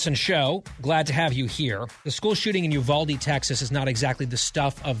Guy Benson Show, glad to have you here. The school shooting in Uvalde, Texas is not exactly the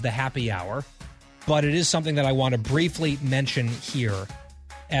stuff of the happy hour, but it is something that I want to briefly mention here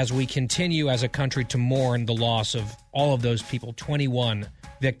as we continue as a country to mourn the loss of all of those people, 21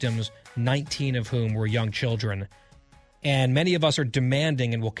 victims, 19 of whom were young children. And many of us are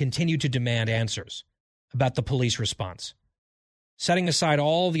demanding and will continue to demand answers about the police response. Setting aside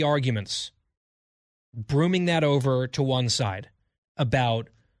all the arguments, brooming that over to one side about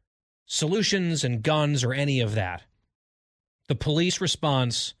solutions and guns or any of that, the police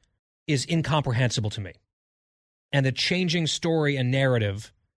response is incomprehensible to me. And the changing story and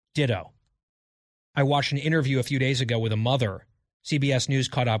narrative, ditto. I watched an interview a few days ago with a mother. CBS News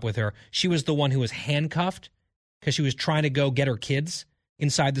caught up with her. She was the one who was handcuffed because she was trying to go get her kids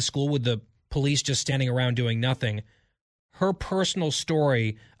inside the school with the police just standing around doing nothing. Her personal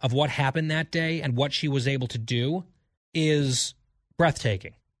story of what happened that day and what she was able to do is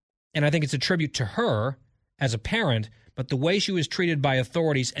breathtaking. And I think it's a tribute to her as a parent, but the way she was treated by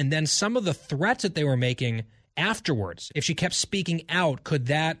authorities and then some of the threats that they were making afterwards. If she kept speaking out, could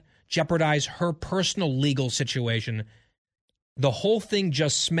that jeopardize her personal legal situation? The whole thing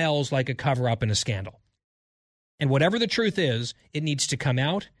just smells like a cover-up and a scandal. And whatever the truth is, it needs to come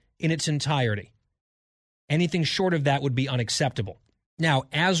out in its entirety. Anything short of that would be unacceptable. Now,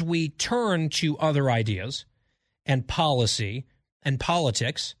 as we turn to other ideas and policy and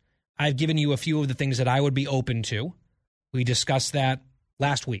politics, I've given you a few of the things that I would be open to. We discussed that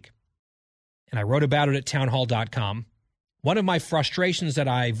last week, and I wrote about it at townhall.com. One of my frustrations that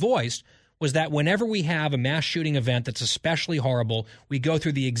I voiced was that whenever we have a mass shooting event that's especially horrible, we go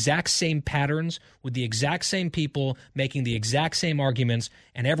through the exact same patterns with the exact same people making the exact same arguments,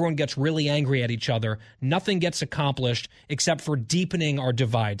 and everyone gets really angry at each other. Nothing gets accomplished except for deepening our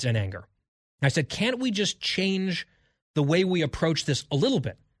divides and anger. I said, can't we just change the way we approach this a little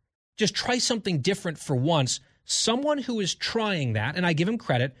bit? Just try something different for once. Someone who is trying that, and I give him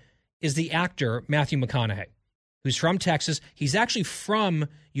credit, is the actor Matthew McConaughey, who's from Texas. He's actually from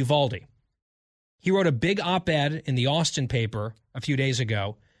Uvalde. He wrote a big op-ed in the Austin paper a few days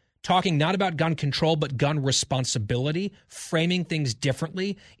ago talking not about gun control but gun responsibility, framing things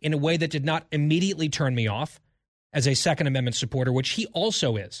differently in a way that did not immediately turn me off as a Second Amendment supporter, which he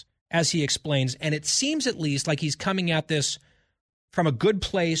also is, as he explains. And it seems at least like he's coming at this from a good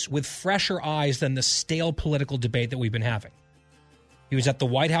place with fresher eyes than the stale political debate that we've been having. He was at the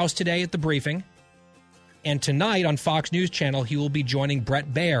White House today at the briefing, and tonight on Fox News Channel, he will be joining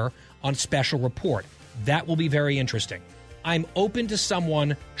Bret Baier on Special Report. That will be very interesting. I'm open to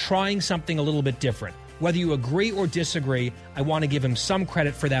someone trying something a little bit different. Whether you agree or disagree, I want to give him some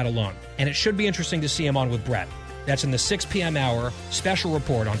credit for that alone. And it should be interesting to see him on with Bret. That's in the 6 p.m. hour, Special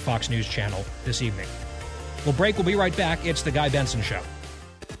Report on Fox News Channel this evening. We'll break. We'll be right back. It's The Guy Benson Show.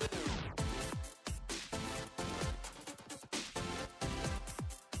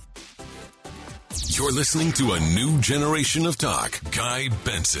 You're listening to a new generation of talk. Guy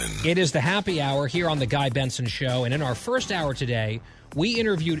Benson. It is the happy hour here on The Guy Benson Show. And in our first hour today, we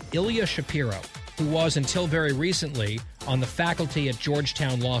interviewed Ilya Shapiro, who was until very recently on the faculty at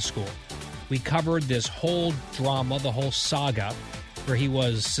Georgetown Law School. We covered this whole drama, the whole saga, where he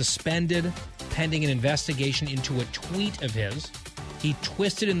was suspended pending an investigation into a tweet of his. He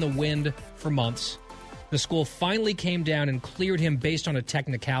twisted in the wind for months. The school finally came down and cleared him based on a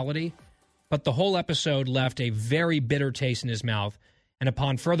technicality. But the whole episode left a very bitter taste in his mouth, and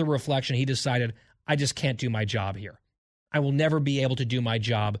upon further reflection, he decided, I just can't do my job here. I will never be able to do my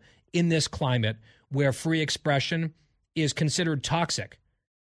job in this climate where free expression is considered toxic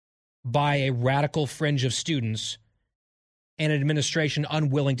by a radical fringe of students and an administration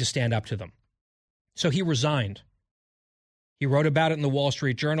unwilling to stand up to them. So he resigned. He wrote about it in the Wall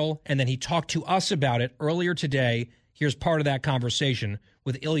Street Journal, and then he talked to us about it earlier today. Here's part of that conversation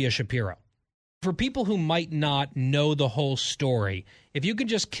with Ilya Shapiro. For people who might not know the whole story, if you could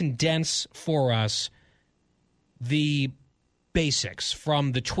just condense for us the basics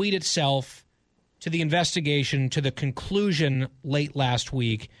from the tweet itself to the investigation, to the conclusion late last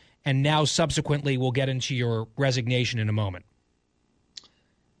week, and now subsequently we'll get into your resignation in a moment?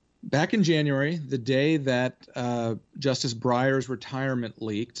 Back in January, the day that Justice Breyer's retirement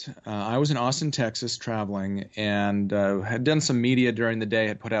leaked, I was in Austin, Texas, traveling, and had done some media during the day,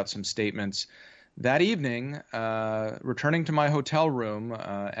 had put out some statements. That evening, returning to my hotel room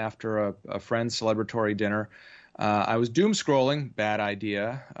after a friend's celebratory dinner, I was doom scrolling, bad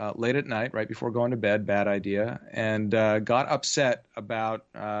idea, late at night, right before going to bed, bad idea, and got upset about,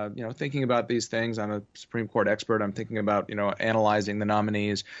 thinking about these things. I'm a Supreme Court expert. I'm thinking about, analyzing the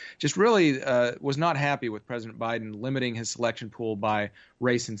nominees. Just really was not happy with President Biden limiting his selection pool by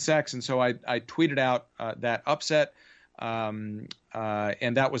race and sex. And so I tweeted out that upset, and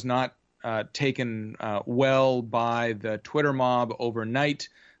that was not taken well by the Twitter mob overnight.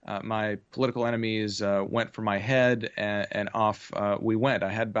 My political enemies went for my head, and off we went.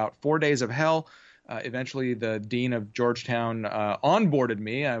 I had about 4 days of hell. Eventually, the dean of Georgetown onboarded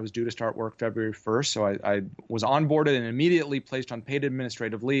me. I was due to start work February 1st, so I was onboarded and immediately placed on paid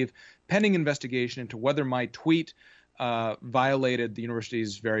administrative leave, pending investigation into whether my tweet violated the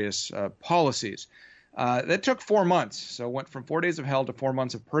university's various policies. That took 4 months, so went from 4 days of hell to 4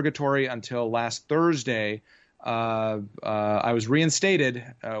 months of purgatory until last Thursday. I was reinstated.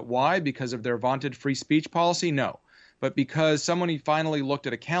 Why? Because of their vaunted free speech policy? No. But because someone finally looked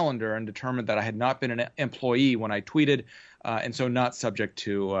at a calendar and determined that I had not been an employee when I tweeted, and so not subject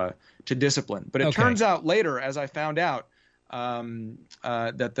to discipline. But it turns out later, as I found out,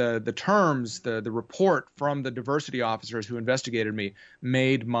 that the terms, the report from the diversity officers who investigated me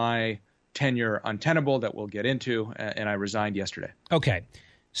made my tenure untenable, that we'll get into, and I resigned yesterday. Okay.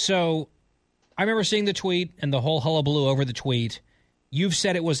 So I remember seeing the tweet and the whole hullabaloo over the tweet. You've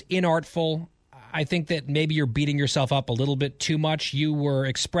said it was inartful. I think that maybe you're beating yourself up a little bit too much. You were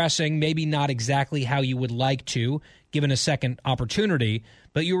expressing maybe not exactly how you would like to, given a second opportunity,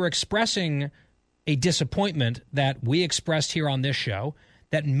 but you were expressing a disappointment that we expressed here on this show,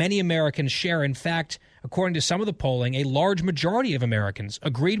 that many Americans share. In fact, according to some of the polling, a large majority of Americans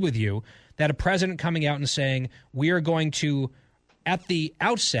agreed with you that a president coming out and saying, we are going to, at the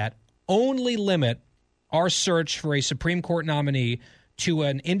outset, only limit our search for a Supreme Court nominee to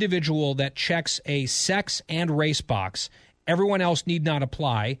an individual that checks a sex and race box. Everyone else need not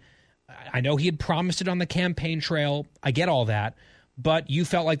apply. I know he had promised it on the campaign trail. I get all that. But you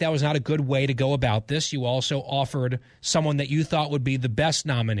felt like that was not a good way to go about this. You also offered someone that you thought would be the best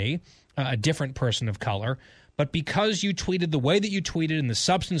nominee, a different person of color. But because you tweeted the way that you tweeted and the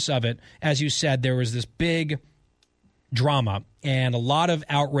substance of it, as you said, there was this big drama and a lot of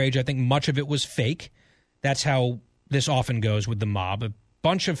outrage. I think much of it was fake. That's how this often goes with the mob. A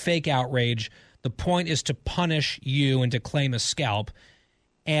bunch of fake outrage. The point is to punish you and to claim a scalp.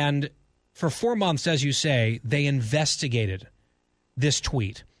 And for 4 months, as you say, they investigated this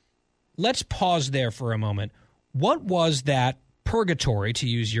tweet. Let's pause there for a moment. What was that purgatory, to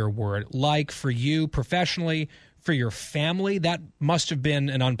use your word, like for you professionally, for your family? That must have been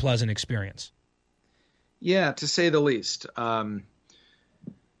an unpleasant experience. Yeah, to say the least.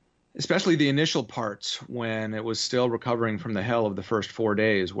 Especially the initial parts when it was still recovering from the hell of the first 4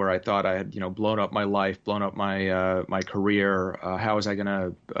 days, where I thought I had, blown up my life, blown up my career. How was I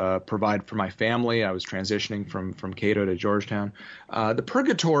going to provide for my family? I was transitioning from Cato to Georgetown. The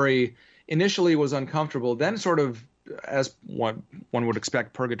purgatory initially was uncomfortable. Then, sort of, as one would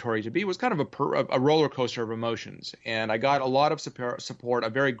expect purgatory to be, was kind of a roller coaster of emotions. And I got a lot of support.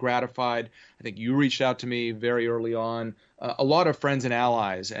 I'm very gratified. I think you reached out to me very early on. A lot of friends and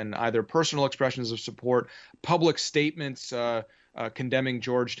allies, and either personal expressions of support, public statements condemning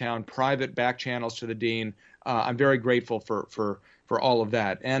Georgetown, private back channels to the dean. I'm very grateful for all of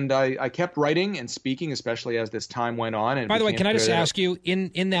that. And I kept writing and speaking, especially as this time went on. And by the way, can I just ask you,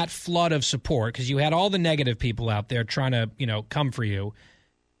 in that flood of support, because you had all the negative people out there trying to, come for you,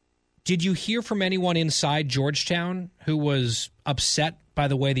 did you hear from anyone inside Georgetown who was upset by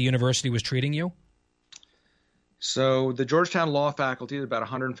the way the university was treating you? So the Georgetown Law faculty is about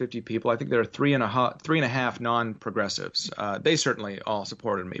 150 people. I think there are three and a half non-progressives. They certainly all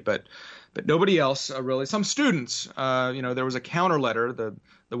supported me, but nobody else really. Some students, there was a counter letter.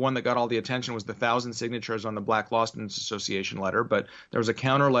 The one that got all the attention was the 1,000 signatures on the Black Law Students Association letter, but there was a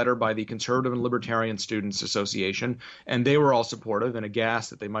counter letter by the Conservative and Libertarian Students Association, and they were all supportive and aghast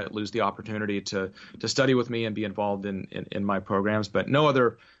that they might lose the opportunity to study with me and be involved in my programs. But no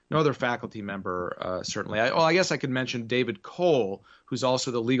other no other faculty member, certainly. I guess I could mention David Cole, who's also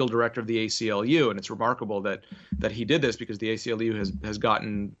the legal director of the ACLU, and it's remarkable that he did this because the ACLU has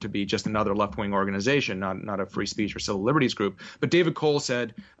gotten to be just another left-wing organization, not a free speech or civil liberties group. But David Cole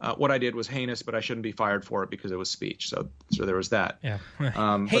said, what I did was heinous, but I shouldn't be fired for it because it was speech. So there was that. Yeah.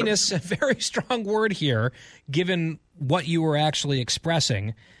 Heinous, a very strong word here, given what you were actually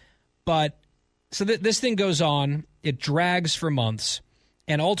expressing. But so this thing goes on. It drags for months.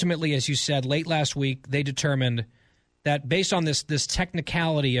 And ultimately, as you said, late last week, they determined that based on this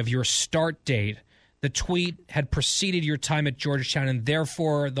technicality of your start date, the tweet had preceded your time at Georgetown, and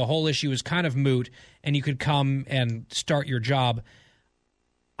therefore the whole issue was kind of moot, and you could come and start your job.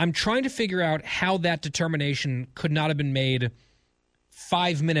 I'm trying to figure out how that determination could not have been made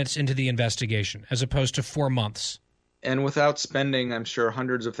 5 minutes into the investigation as opposed to 4 months. And without spending, I'm sure,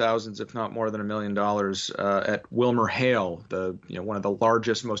 hundreds of thousands, if not more than $1 million, at WilmerHale, one of the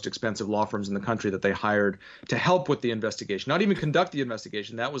largest, most expensive law firms in the country that they hired to help with the investigation. Not even conduct the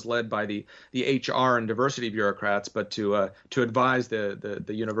investigation. That was led by the HR and diversity bureaucrats, but to advise the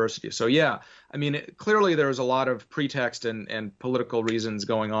university. So, yeah, I mean, clearly there was a lot of pretext and political reasons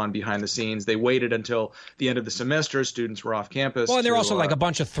going on behind the scenes. They waited until the end of the semester. Students were off campus. Well, and there were also like a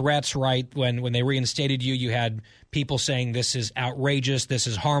bunch of threats, right? When they reinstated you, you had people saying this is outrageous, this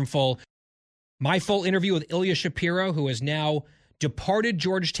is harmful. My full interview with Ilya Shapiro, who has now departed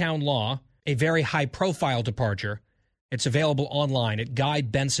Georgetown Law, a very high-profile departure. It's available online at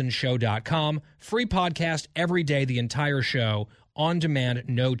GuyBensonShow.com. Free podcast every day, the entire show, on demand,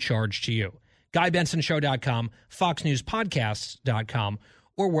 no charge to you. GuyBensonShow.com, FoxNewsPodcasts.com,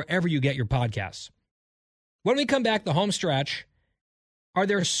 or wherever you get your podcasts. When we come back, the home stretch, are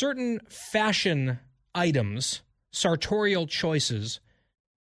there certain fashion items, sartorial choices,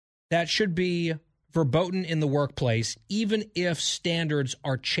 that should be verboten in the workplace, even if standards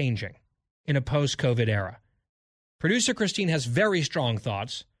are changing in a post-COVID era? Producer Christine has very strong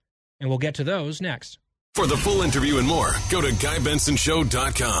thoughts, and we'll get to those next. For the full interview and more, go to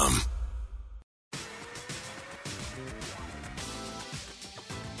GuyBensonShow.com.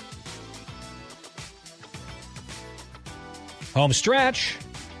 Home stretch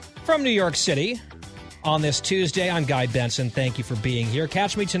from New York City. On this Tuesday, I'm Guy Benson. Thank you for being here.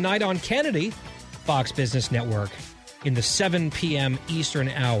 Catch me tonight on Kennedy, Fox Business Network, in the 7 p.m. Eastern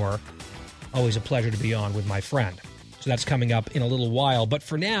hour. Always a pleasure to be on with my friend. So that's coming up in a little while. But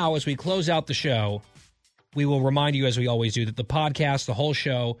for now, as we close out the show, we will remind you, as we always do, that the podcast, the whole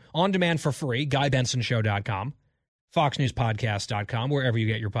show, on demand for free, GuyBensonShow.com, FoxNewsPodcast.com, wherever you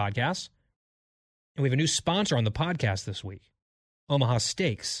get your podcasts. And we have a new sponsor on the podcast this week, Omaha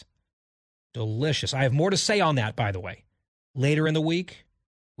Steaks. Delicious. I have more to say on that, by the way. Later in the week,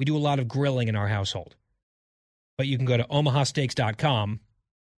 we do a lot of grilling in our household. But you can go to omahasteaks.com,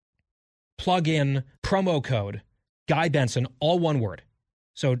 plug in promo code Guy Benson, all one word.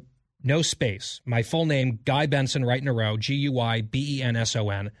 So no space. My full name, Guy Benson, right in a row,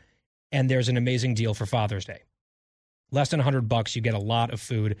 GUYBENSON. And there's an amazing deal for Father's Day. Less than $100, you get a lot of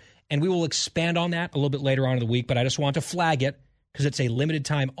food. And we will expand on that a little bit later on in the week, but I just want to flag it because it's a limited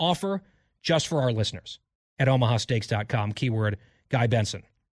time offer just for our listeners at omahasteaks.com, keyword Guy Benson.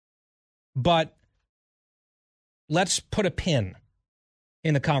 But let's put a pin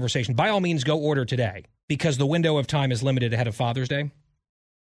in the conversation. By all means, go order today because the window of time is limited ahead of Father's Day.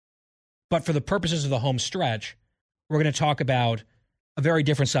 But for the purposes of the home stretch, we're going to talk about a very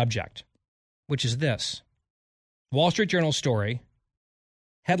different subject, which is this. Wall Street Journal story,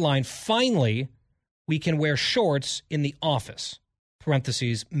 headline, finally, we can wear shorts in the office,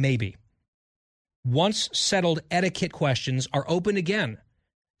 parentheses, maybe. Once settled etiquette questions are open again,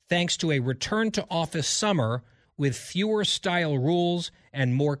 thanks to a return to office summer with fewer style rules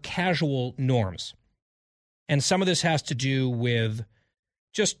and more casual norms. And some of this has to do with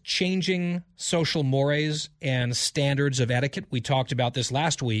just changing social mores and standards of etiquette. We talked about this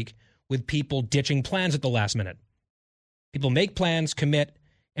last week with people ditching plans at the last minute. People make plans, commit,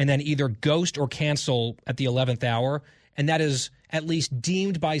 and then either ghost or cancel at the 11th hour, and that is at least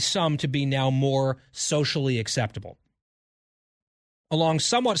deemed by some to be now more socially acceptable. Along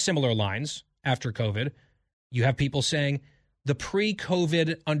somewhat similar lines, after COVID, you have people saying the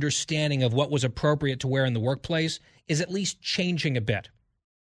pre-COVID understanding of what was appropriate to wear in the workplace is at least changing a bit.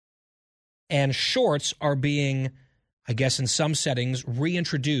 And shorts are being, I guess in some settings,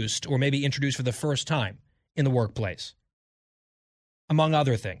 reintroduced or maybe introduced for the first time in the workplace, among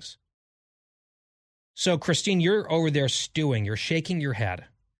other things. So, Christine, you're over there stewing. You're shaking your head.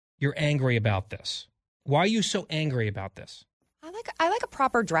 You're angry about this. Why are you so angry about this? I like a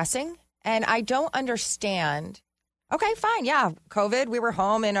proper dressing, and I don't understand Okay, fine. Yeah. COVID, we were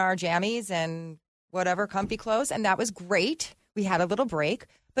home in our jammies and whatever, comfy clothes, and that was great. We had a little break,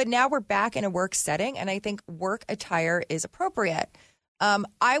 but now we're back in a work setting, and I think work attire is appropriate.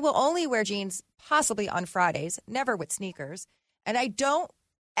 I will only wear jeans possibly on Fridays, never with sneakers, and I don't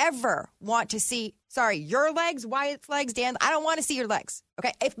ever want to see, your legs, Wyatt's legs, Dan. I don't want to see your legs.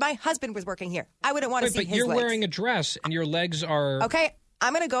 Okay, if my husband was working here, I wouldn't want to see his legs. But you're wearing a dress, and your legs are... Okay,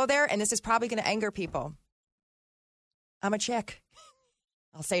 I'm going to go there, and this is probably going to anger people. I'm a chick.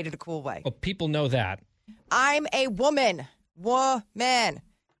 I'll say it in a cool way. Well, people know that. I'm a woman. Woman.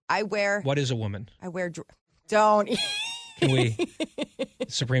 I wear... What is a woman? I wear... Don't... Can we...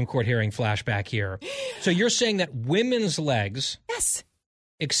 Supreme Court hearing flashback here. So you're saying that women's legs... Yes.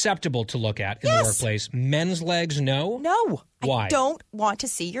 Acceptable to look at in the workplace. Men's legs, no? No. Why? I don't want to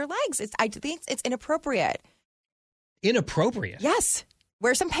see your legs. I think it's inappropriate. Inappropriate? Yes.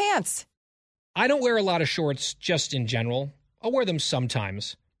 Wear some pants. I don't wear a lot of shorts just in general. I'll wear them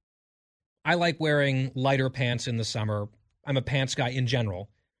sometimes. I like wearing lighter pants in the summer. I'm a pants guy in general.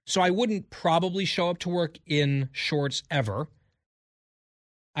 So I wouldn't probably show up to work in shorts ever.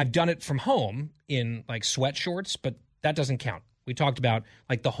 I've done it from home in like sweat shorts, but that doesn't count. We talked about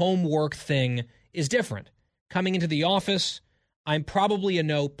like the home work thing is different. Coming into the office, I'm probably a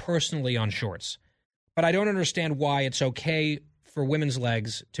no personally on shorts. But I don't understand why it's okay for women's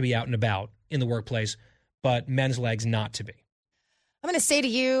legs to be out and about in the workplace, but men's legs not to be. I'm going to say to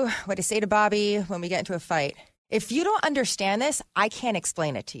you what I say to Bobby when we get into a fight. If you don't understand this, I can't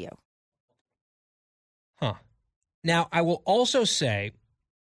explain it to you. Huh. Now, I will also say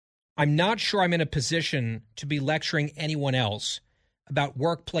I'm not sure I'm in a position to be lecturing anyone else about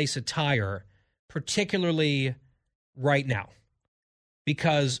workplace attire, particularly right now,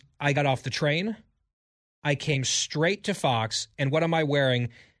 because I got off the train, I came straight to Fox, and what am I wearing?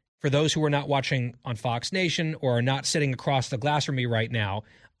 For those who are not watching on Fox Nation or are not sitting across the glass from me right now,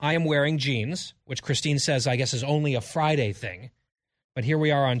 I am wearing jeans, which Christine says I guess is only a Friday thing. But here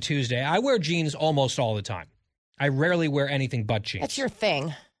we are on Tuesday. I wear jeans almost all the time. I rarely wear anything but jeans. That's your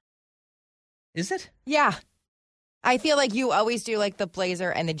thing. Is it? Yeah. I feel like you always do like the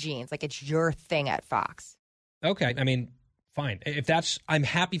blazer and the jeans. Like it's your thing at Fox. Okay. I mean, fine. I'm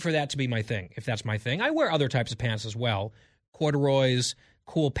happy for that to be my thing. If that's my thing. I wear other types of pants as well. Corduroys,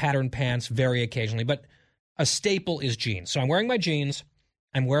 cool pattern pants very occasionally, but a staple is jeans. So I'm wearing my jeans.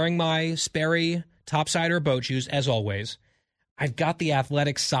 I'm wearing my Sperry topsider boat shoes, as always. I've got the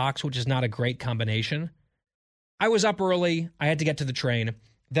athletic socks, which is not a great combination. I was up early. I had to get to the train.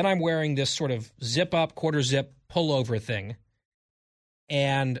 Then I'm wearing this sort of zip-up, quarter-zip pullover thing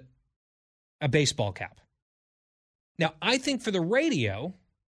and a baseball cap. Now, I think for the radio,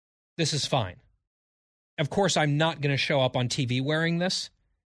 this is fine. Of course, I'm not going to show up on TV wearing this.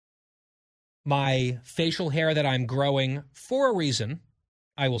 My facial hair that I'm growing for a reason,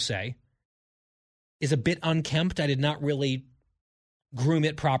 I will say, is a bit unkempt. I did not really groom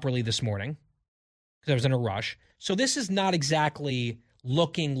it properly this morning because I was in a rush. So this is not exactly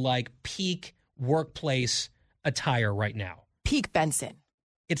looking like peak workplace attire right now. Peak Benson.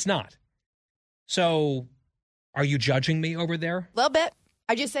 It's not. So are you judging me over there? A little bit.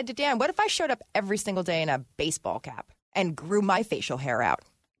 I just said to Dan, what if I showed up every single day in a baseball cap and grew my facial hair out?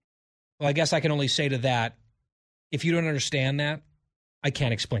 Well, I guess I can only say to that, if you don't understand that, I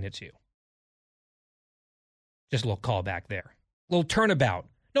can't explain it to you. Just a little callback there. A little turnabout.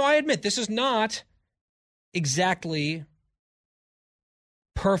 No, I admit, this is not exactly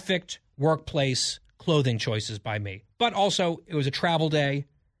perfect workplace clothing choices by me. But also, it was a travel day.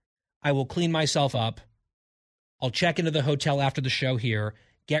 I will clean myself up. I'll check into the hotel after the show here,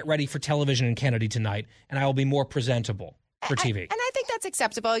 get ready for television in Kennedy tonight, and I will be more presentable for TV. And I think that's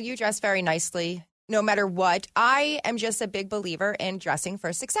acceptable. You dress very nicely, no matter what. I am just a big believer in dressing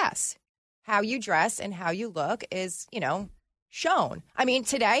for success. How you dress and how you look is, shown. I mean,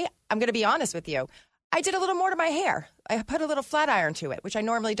 today, I'm going to be honest with you. I did a little more to my hair. I put a little flat iron to it, which I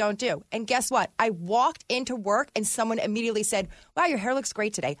normally don't do. And guess what? I walked into work and someone immediately said, wow, your hair looks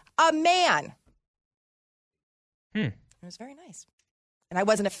great today. A man. It was very nice. And I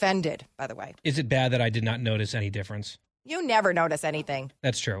wasn't offended, by the way. Is it bad that I did not notice any difference? You never notice anything.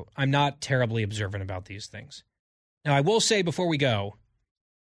 That's true. I'm not terribly observant about these things. Now, I will say before we go,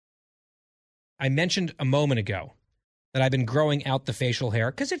 I mentioned a moment ago that I've been growing out the facial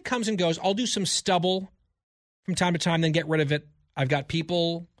hair because it comes and goes. I'll do some stubble from time to time, then get rid of it. I've got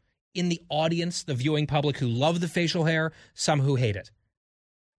people in the audience, the viewing public, who love the facial hair, some who hate it.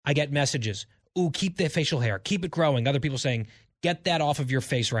 I get messages. Ooh, keep the facial hair. Keep it growing. Other people saying, get that off of your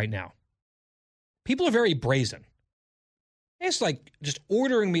face right now. People are very brazen. It's like just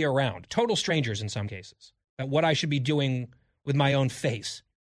ordering me around. Total strangers in some cases. at what I should be doing with my own face.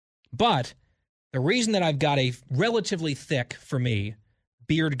 But the reason that I've got a relatively thick, for me,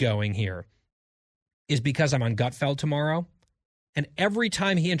 beard going here is because I'm on Gutfeld tomorrow. And every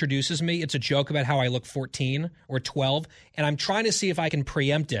time he introduces me, it's a joke about how I look 14 or 12. And I'm trying to see if I can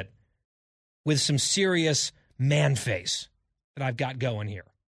preempt it with some serious man face that I've got going here.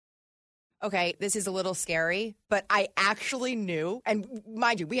 Okay, this is a little scary, but I actually knew, and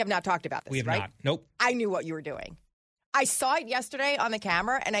mind you, we have not talked about this, We have right? not. Nope. I knew what you were doing. I saw it yesterday on the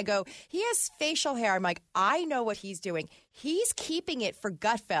camera, and I go, he has facial hair. I'm like, I know what he's doing. He's keeping it for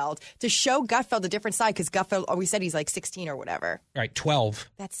Gutfeld to show Gutfeld a different side because Gutfeld, we said he's like 16 or whatever. Right, 12.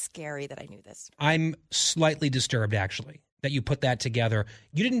 That's scary that I knew this. I'm slightly disturbed, actually, that you put that together.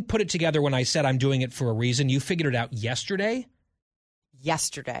 You didn't put it together when I said I'm doing it for a reason. You figured it out yesterday?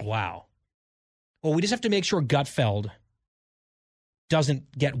 Yesterday. Wow. Well, we just have to make sure Gutfeld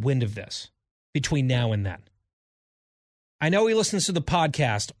doesn't get wind of this between now and then. I know he listens to the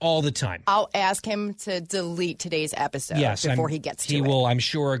podcast all the time. I'll ask him to delete today's episode before he gets to it. He will, I'm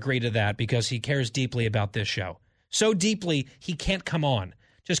sure, agree to that because he cares deeply about this show. So deeply, he can't come on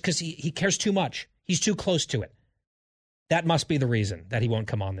just because he cares too much. He's too close to it. That must be the reason that he won't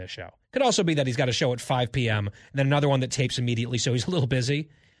come on this show. Could also be that he's got a show at 5 p.m. and then another one that tapes immediately, so he's a little busy.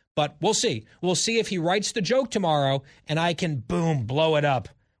 But we'll see. We'll see if he writes the joke tomorrow and I can, boom, blow it up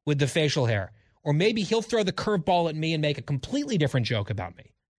with the facial hair. Or maybe he'll throw the curveball at me and make a completely different joke about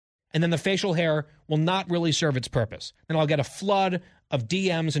me. And then the facial hair will not really serve its purpose. Then I'll get a flood of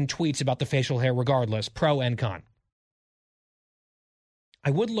DMs and tweets about the facial hair regardless, pro and con.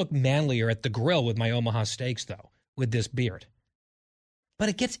 I would look manlier at the grill with my Omaha steaks, though, with this beard. But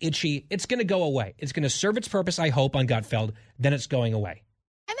it gets itchy. It's going to go away. It's going to serve its purpose, I hope, on Gutfeld. Then it's going away.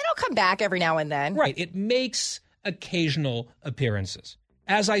 And then I'll come back every now and then. Right. It makes occasional appearances.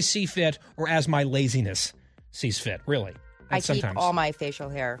 As I see fit or as my laziness sees fit, really. I keep all my facial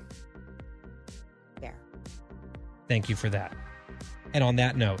hair there. Thank you for that. And on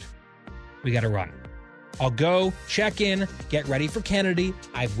that note, we got to run. I'll go, check in, get ready for Kennedy.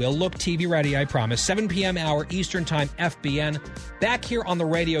 I will look TV ready, I promise. 7 p.m. hour Eastern Time, FBN. Back here on the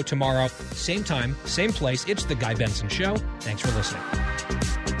radio tomorrow. Same time, same place. It's The Guy Benson Show. Thanks for listening.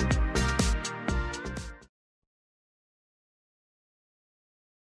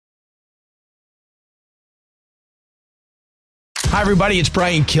 Hi, everybody. It's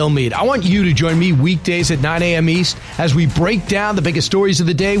Brian Kilmeade. I want you to join me weekdays at 9 a.m. East as we break down the biggest stories of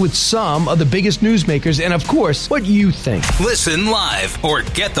the day with some of the biggest newsmakers and, of course, what you think. Listen live or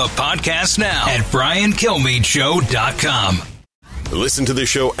get the podcast now at BrianKilmeadeShow.com. Listen to the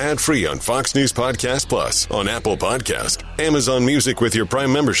show ad-free on Fox News Podcast Plus, on Apple Podcast, Amazon Music with your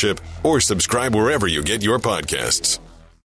Prime membership, or subscribe wherever you get your podcasts.